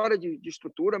melhora de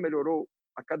estrutura, melhorou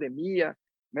a academia,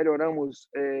 melhoramos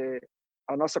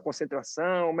a nossa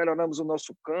concentração, melhoramos o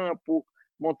nosso campo,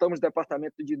 montamos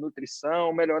departamento de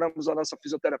nutrição, melhoramos a nossa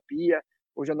fisioterapia.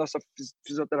 Hoje a nossa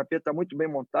fisioterapia está muito bem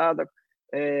montada,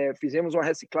 fizemos uma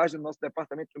reciclagem do nosso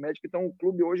departamento médico. Então, o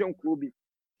clube hoje é um clube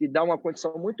que dá uma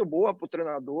condição muito boa para o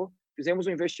treinador. Fizemos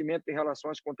um investimento em relação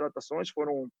às contratações,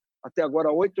 foram até agora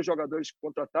 8 jogadores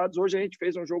contratados. Hoje a gente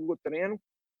fez um jogo-treino,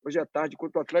 hoje à tarde,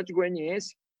 contra o Atlético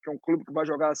Goianiense, que é um clube que vai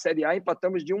jogar a Série A,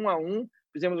 empatamos de 1-1,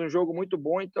 fizemos um jogo muito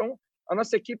bom. Então, a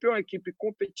nossa equipe é uma equipe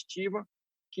competitiva,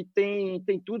 que tem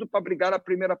tudo para brigar na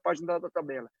primeira página da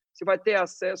tabela. Se vai ter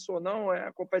acesso ou não, é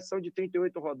a competição de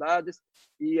 38 rodadas,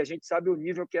 e a gente sabe o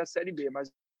nível que é a Série B,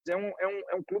 mas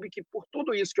é um clube que, por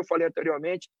tudo isso que eu falei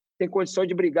anteriormente, tem condições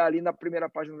de brigar ali na primeira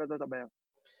página da tabela.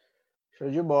 Show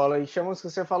de bola. E Chamusca,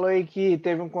 você falou aí que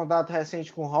teve um contato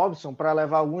recente com o Robson para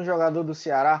levar algum jogador do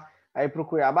Ceará aí para o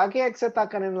Cuiabá. Quem é que você está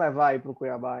querendo levar aí para o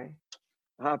Cuiabá? Hein?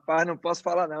 Rapaz, não posso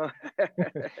falar não.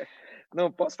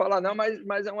 Não posso falar não,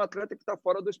 mas é um atleta que está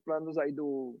fora dos planos aí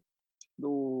do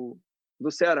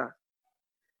Ceará.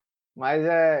 Mas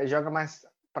joga mais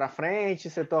para frente,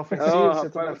 setor ofensivo,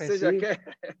 setor rapaz, defensivo? Você já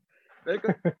quer...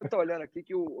 Eu estou olhando aqui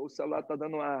que o celular está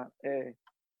dando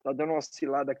uma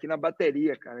oscilada aqui na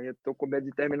bateria, cara. Eu estou com medo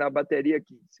de terminar a bateria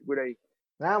aqui. Segura aí.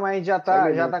 Não, mas a gente já tá...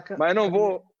 Mas não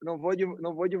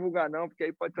vou divulgar não, porque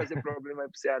aí pode trazer problema aí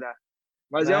para o Ceará.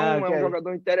 Mas é um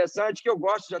jogador interessante que eu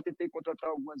gosto, já tentei contratar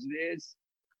algumas vezes.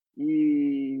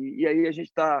 E aí a gente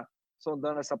está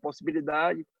sondando essa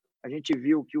possibilidade. A gente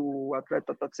viu que o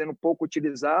atleta está sendo pouco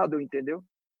utilizado, entendeu?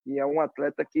 E é um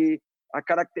atleta que a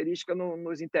característica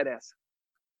nos interessa.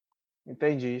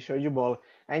 Entendi, show de bola.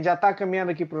 A gente já está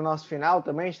caminhando aqui para o nosso final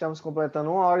também, estamos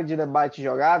completando 1 hora de debate e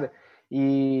jogada,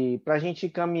 e para a gente ir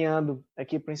caminhando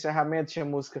aqui para o encerramento,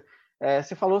 Chamusca,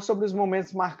 você falou sobre os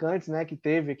momentos marcantes, né, que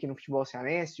teve aqui no futebol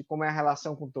cearense, de como é a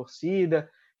relação com torcida,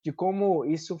 de como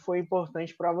isso foi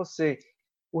importante para você.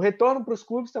 O retorno para os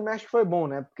clubes também acho que foi bom,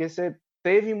 né, porque você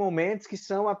teve momentos que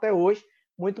são até hoje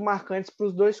muito marcantes para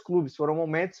os 2 clubes, foram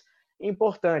momentos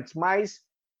importantes, mas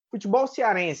futebol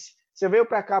cearense, você veio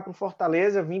para cá, para o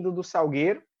Fortaleza, vindo do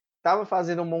Salgueiro, estava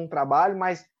fazendo um bom trabalho,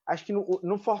 mas acho que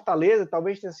no Fortaleza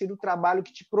talvez tenha sido o trabalho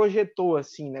que te projetou,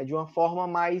 assim, né, de uma forma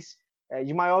mais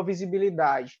de maior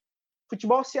visibilidade.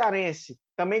 Futebol cearense,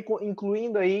 também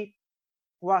incluindo aí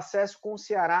o acesso com o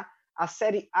Ceará à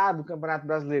Série A do Campeonato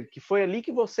Brasileiro, que foi ali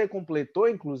que você completou,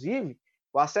 inclusive,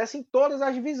 o acesso em todas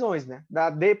as divisões, né? Da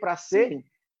D para C, sim,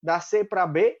 da C para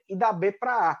B e da B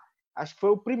para A. Acho que foi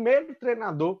o primeiro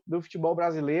treinador do futebol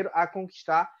brasileiro a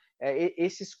conquistar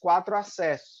esses 4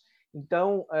 acessos.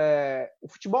 Então, o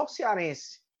futebol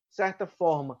cearense, de certa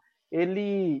forma,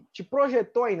 ele te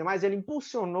projetou ainda mais, ele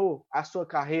impulsionou a sua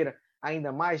carreira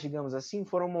ainda mais, digamos assim?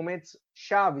 Foram momentos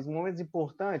chaves, momentos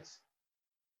importantes?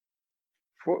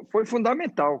 Foi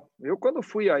fundamental. Eu, quando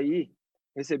fui aí,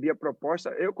 recebi a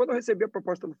proposta. Quando eu recebi a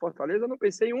proposta do Fortaleza, eu não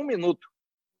pensei em um minuto.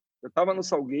 Eu estava no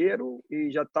Salgueiro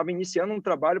e já estava iniciando um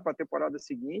trabalho para a temporada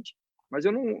seguinte, mas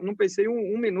eu não pensei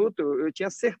um minuto. Eu tinha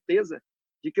certeza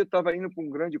de que eu estava indo para um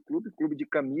grande clube de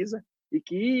camisa, e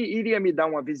que iria me dar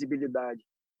uma visibilidade.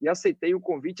 E aceitei o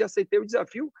convite, aceitei o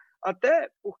desafio, até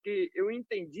porque eu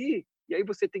entendi, e aí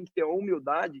você tem que ter a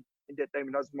humildade em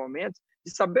determinados momentos,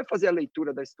 de saber fazer a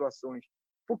leitura das situações.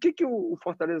 Por que o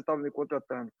Fortaleza estava me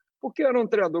contratando? Porque eu era um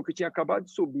treinador que tinha acabado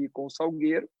de subir com o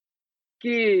Salgueiro,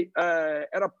 que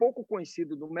era pouco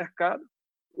conhecido no mercado.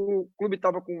 O clube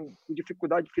estava com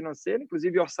dificuldade financeira,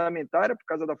 inclusive orçamentária, por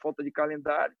causa da falta de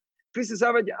calendário.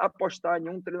 Precisava de apostar em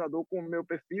um treinador com o meu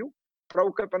perfil para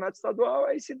o campeonato estadual,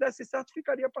 aí se desse certo,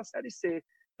 ficaria para a Série C.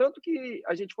 Tanto que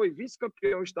a gente foi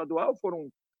vice-campeão estadual, foram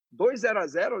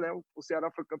 2-0, né? O Ceará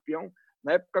foi campeão,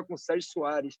 na época com o Sérgio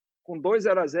Soares, com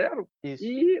 2-0,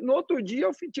 e no outro dia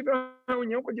eu tive uma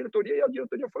reunião com a diretoria, e a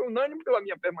diretoria foi unânime pela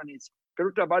minha permanência,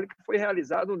 pelo trabalho que foi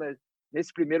realizado, né,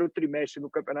 nesse primeiro trimestre no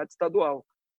campeonato estadual.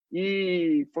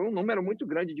 E foi um número muito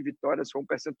grande de vitórias, foi um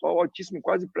percentual altíssimo,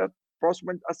 quase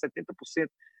próximo a 70%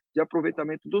 de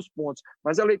aproveitamento dos pontos.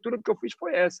 Mas a leitura que eu fiz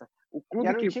foi essa. O clube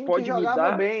era um que time pode que me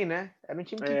jogava dar... bem, né? Era um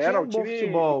time que tinha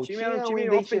um bom futebol, era um time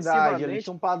uma identidade ali, ofensivamente,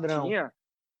 tinha um padrão.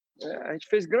 A gente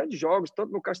fez grandes jogos,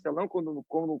 tanto no Castelão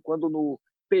quanto no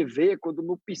PV, quando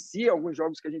no PC, alguns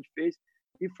jogos que a gente fez.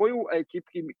 E foi a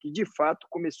equipe que de fato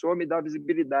começou a me dar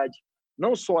visibilidade,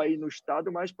 não só aí no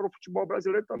estado, mas para o futebol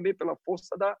brasileiro também, pela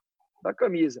força da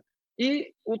camisa.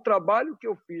 E o trabalho que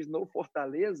eu fiz no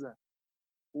Fortaleza,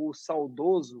 o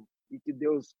saudoso, e que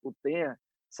Deus o tenha,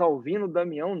 Salvino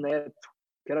Damião Neto,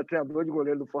 que era treinador de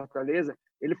goleiro do Fortaleza,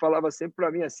 ele falava sempre para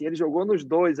mim assim, ele jogou nos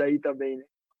dois aí também, né?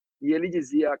 E ele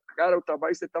dizia, cara, o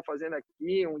trabalho que você está fazendo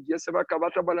aqui, um dia você vai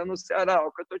acabar trabalhando no Ceará,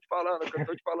 o que eu estou te falando, o que eu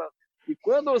estou te falando. E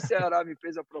quando o Ceará me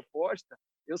fez a proposta,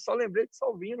 eu só lembrei de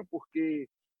Salvino, porque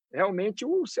realmente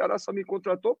o Ceará só me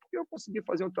contratou porque eu consegui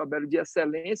fazer um trabalho de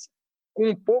excelência,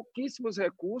 com pouquíssimos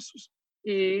recursos,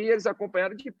 e eles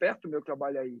acompanharam de perto o meu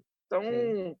trabalho aí. Então,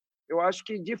 sim, eu acho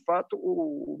que, de fato,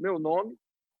 o meu nome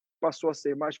passou a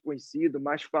ser mais conhecido,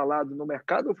 mais falado no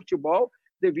mercado do futebol,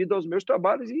 devido aos meus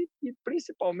trabalhos e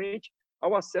principalmente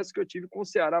ao acesso que eu tive com o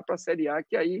Ceará para a Série A,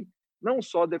 que aí não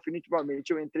só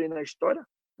definitivamente eu entrei na história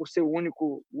por ser o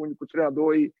único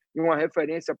treinador e uma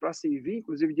referência para servir,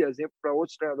 inclusive de exemplo para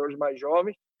outros treinadores mais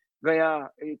jovens,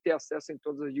 ganhar e ter acesso em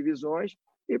todas as divisões,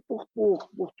 e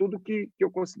por tudo que eu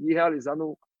consegui realizar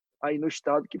aí no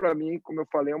estado, que para mim, como eu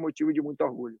falei, é um motivo de muito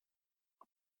orgulho.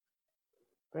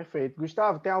 Perfeito.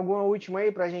 Gustavo, tem alguma última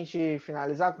aí para a gente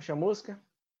finalizar com o Chamusca?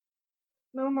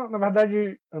 Não, na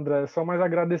verdade, André, só mais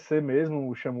agradecer mesmo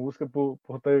o Chamusca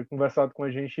por ter conversado com a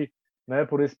gente, né,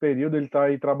 por esse período. Ele está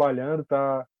aí trabalhando,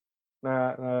 está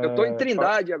Eu estou em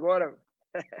Trindade agora.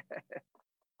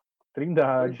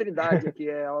 Trindade. Estou em Trindade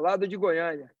aqui, ao lado de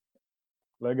Goiânia.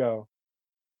 Legal.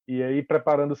 E aí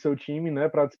preparando o seu time, né,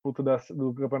 para a disputa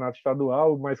do campeonato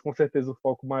estadual, mas com certeza o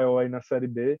foco maior aí na Série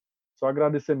B. Só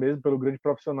agradecer mesmo pelo grande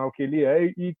profissional que ele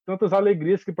é e tantas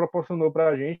alegrias que proporcionou para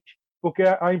a gente, porque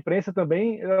a imprensa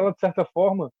também, ela de certa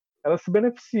forma, ela se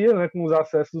beneficia, né, com os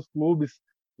acessos dos clubes,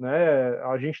 né?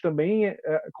 A gente também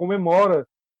comemora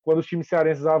quando os times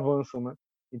cearenses avançam, né?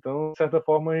 Então, de certa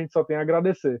forma, a gente só tem a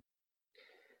agradecer.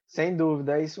 Sem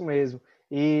dúvida, é isso mesmo.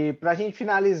 E para a gente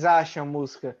finalizar,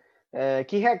 Chamusca,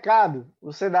 que recado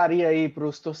você daria aí para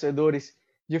os torcedores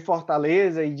de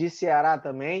Fortaleza e de Ceará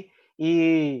também?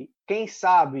 E quem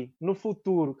sabe no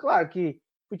futuro, claro que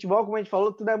futebol, como a gente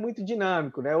falou, tudo é muito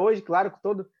dinâmico, né? Hoje, claro, que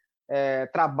todo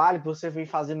trabalho que você vem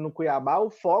fazendo no Cuiabá, o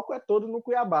foco é todo no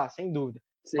Cuiabá, sem dúvida.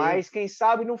 Sim. Mas quem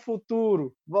sabe no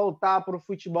futuro voltar para o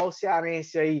futebol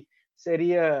cearense aí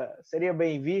seria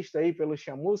bem visto aí pelo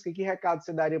Chamusca? E que recado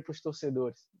você daria para os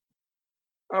torcedores?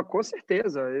 Com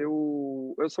certeza.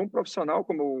 Eu sou um profissional,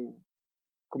 como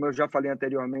eu já falei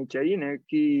anteriormente aí, né,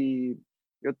 que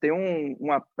eu tenho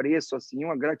um apreço, assim,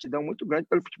 uma gratidão muito grande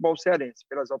pelo futebol cearense,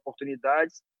 pelas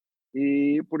oportunidades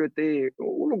e por eu ter...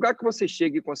 O lugar que você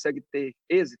chega e consegue ter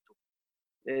êxito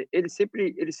ele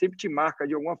sempre te marca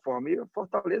de alguma forma. E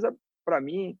Fortaleza, para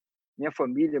mim, minha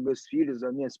família, meus filhos,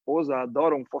 a minha esposa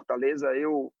adoram Fortaleza.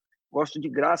 Eu gosto de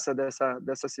graça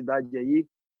dessa cidade aí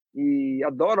e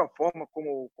adoro a forma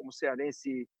como o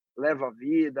cearense leva a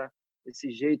vida, esse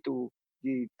jeito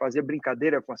de fazer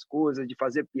brincadeira com as coisas, de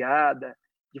fazer piada,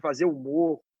 de fazer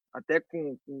humor, até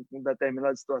com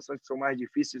determinadas situações que são mais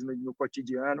difíceis no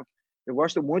cotidiano. Eu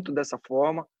gosto muito dessa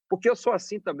forma, porque eu sou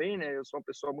assim também, né? Eu sou uma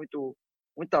pessoa muito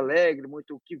alegre,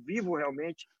 muito que vivo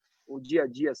realmente o dia a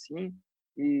dia assim,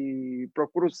 e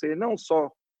procuro ser não só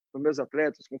com meus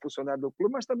atletas, com funcionários do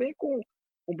clube, mas também com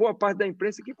boa parte da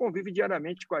imprensa que convive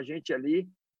diariamente com a gente ali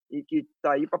e que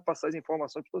está aí para passar as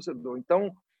informações para o torcedor.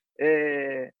 Então,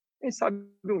 quem sabe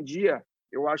um dia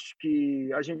eu acho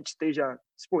que a gente esteja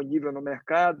disponível no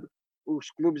mercado,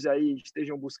 os clubes aí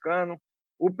estejam buscando,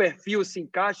 o perfil se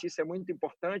encaixe, isso é muito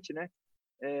importante, né?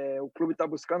 O clube está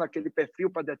buscando aquele perfil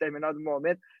para determinado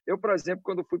momento. Eu, por exemplo,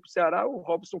 quando fui para o Ceará, o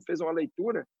Robson fez uma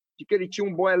leitura de que ele tinha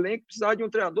um bom elenco, precisava de um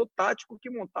treinador tático que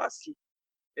montasse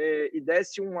e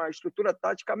desse uma estrutura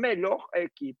tática melhor à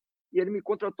equipe. E ele me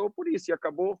contratou por isso e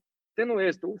acabou tendo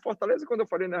êxito. O Fortaleza, quando eu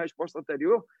falei na resposta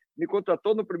anterior, me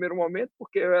contratou no primeiro momento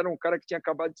porque eu era um cara que tinha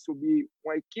acabado de subir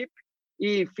uma equipe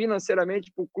e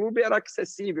financeiramente para o clube era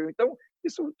acessível. Então,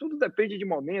 isso tudo depende de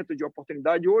momento, de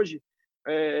oportunidade. Hoje,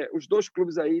 os dois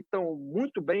clubes aí estão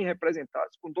muito bem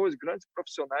representados, com dois grandes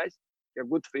profissionais, que é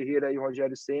Guto Ferreira e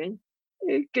Rogério Ceni.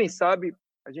 E quem sabe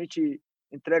a gente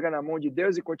entrega na mão de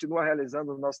Deus e continua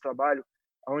realizando o nosso trabalho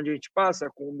onde a gente passa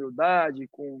com humildade,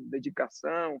 com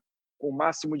dedicação, com o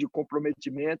máximo de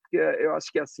comprometimento, que eu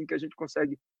acho que é assim que a gente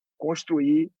consegue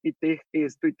construir e ter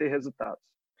êxito e ter resultados.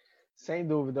 Sem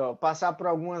dúvida. Ó. Passar por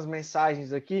algumas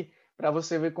mensagens aqui para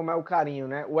você ver como é o carinho,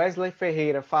 né? Wesley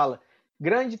Ferreira fala: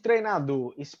 grande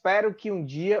treinador, espero que um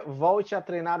dia volte a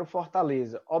treinar o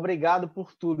Fortaleza. Obrigado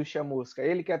por tudo, Chamusca.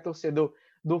 Ele que é torcedor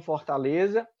do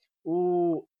Fortaleza.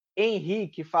 O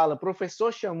Henrique fala: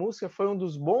 professor Chamusca foi um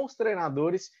dos bons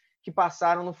treinadores que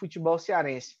passaram no futebol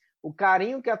cearense. O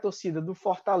carinho que a torcida do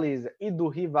Fortaleza e do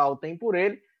rival tem por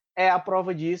ele é a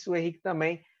prova disso. O Henrique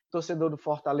também, torcedor do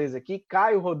Fortaleza aqui.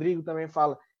 Caio Rodrigo também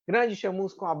fala: grande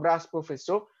Chamusca, um abraço,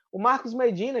 professor. O Marcos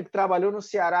Medina, que trabalhou no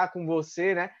Ceará com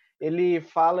você, né? Ele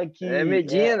fala que...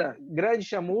 Medina. Grande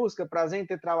Chamusca, prazer em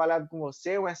ter trabalhado com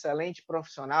você, um excelente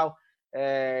profissional,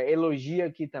 elogia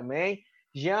aqui também.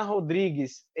 Jean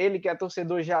Rodrigues, ele que é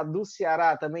torcedor já do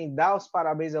Ceará, também dá os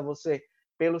parabéns a você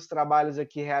pelos trabalhos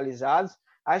aqui realizados.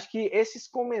 Acho que esses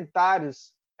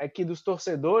comentários aqui dos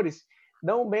torcedores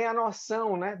dão bem a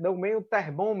noção, né? Dão bem o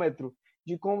termômetro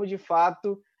de como, de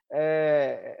fato,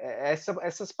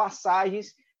 essas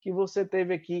passagens que você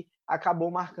teve aqui acabou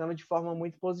marcando de forma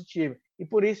muito positiva. E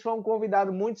por isso foi um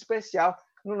convidado muito especial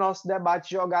no nosso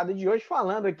debate jogada de hoje,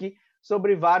 falando aqui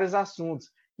sobre vários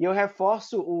assuntos. E eu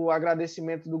reforço o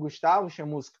agradecimento do Gustavo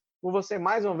Chamusca por você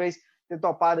mais uma vez ter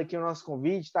topado aqui o nosso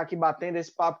convite, estar aqui batendo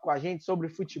esse papo com a gente sobre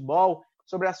futebol,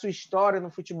 sobre a sua história no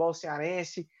futebol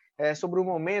cearense, sobre o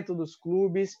momento dos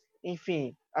clubes,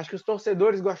 enfim. Acho que os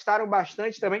torcedores gostaram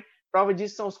bastante também. Prova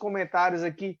disso são os comentários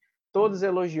aqui, todos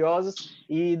elogiosos,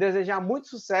 e desejar muito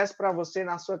sucesso para você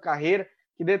na sua carreira,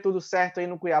 que dê tudo certo aí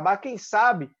no Cuiabá. Quem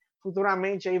sabe,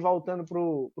 futuramente aí voltando para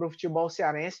o futebol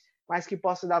cearense, mas que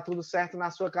possa dar tudo certo na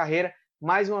sua carreira.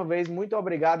 Mais uma vez, muito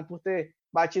obrigado por ter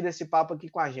batido esse papo aqui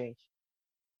com a gente.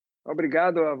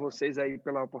 Obrigado a vocês aí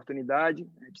pela oportunidade,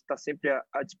 a gente está sempre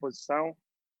à disposição.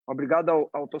 Obrigado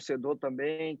ao torcedor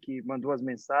também, que mandou as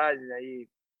mensagens aí,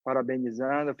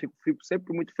 parabenizando. Eu fico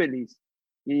sempre muito feliz.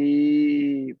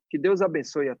 E que Deus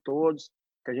abençoe a todos,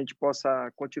 que a gente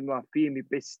possa continuar firme,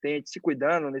 persistente, se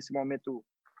cuidando nesse momento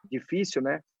difícil,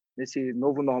 né? Nesse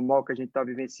novo normal que a gente está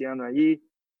vivenciando aí,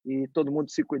 e todo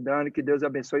mundo se cuidando, e que Deus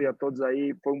abençoe a todos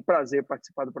aí. Foi um prazer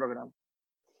participar do programa.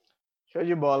 Show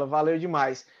de bola, valeu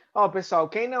demais. Ó, pessoal,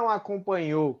 quem não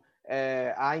acompanhou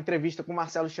a entrevista com o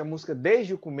Marcelo Chamusca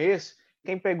desde o começo,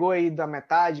 quem pegou aí da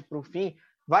metade para o fim,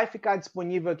 vai ficar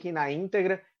disponível aqui na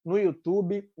íntegra, no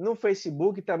YouTube, no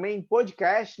Facebook, também em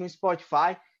podcast, no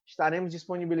Spotify. Estaremos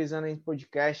disponibilizando em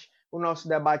podcast o nosso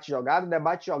Debate Jogada. O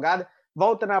Debate Jogada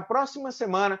volta na próxima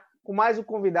semana com mais um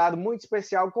convidado muito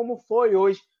especial, como foi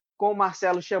hoje com o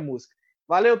Marcelo Chamusca.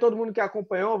 Valeu todo mundo que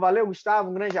acompanhou, valeu Gustavo,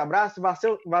 um grande abraço,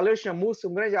 valeu Chamusca,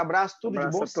 um grande abraço, tudo de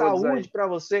bom, saúde para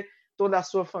você, toda a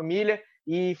sua família,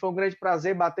 e foi um grande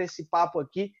prazer bater esse papo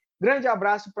aqui. Grande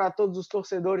abraço para todos os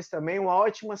torcedores também, uma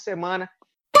ótima semana.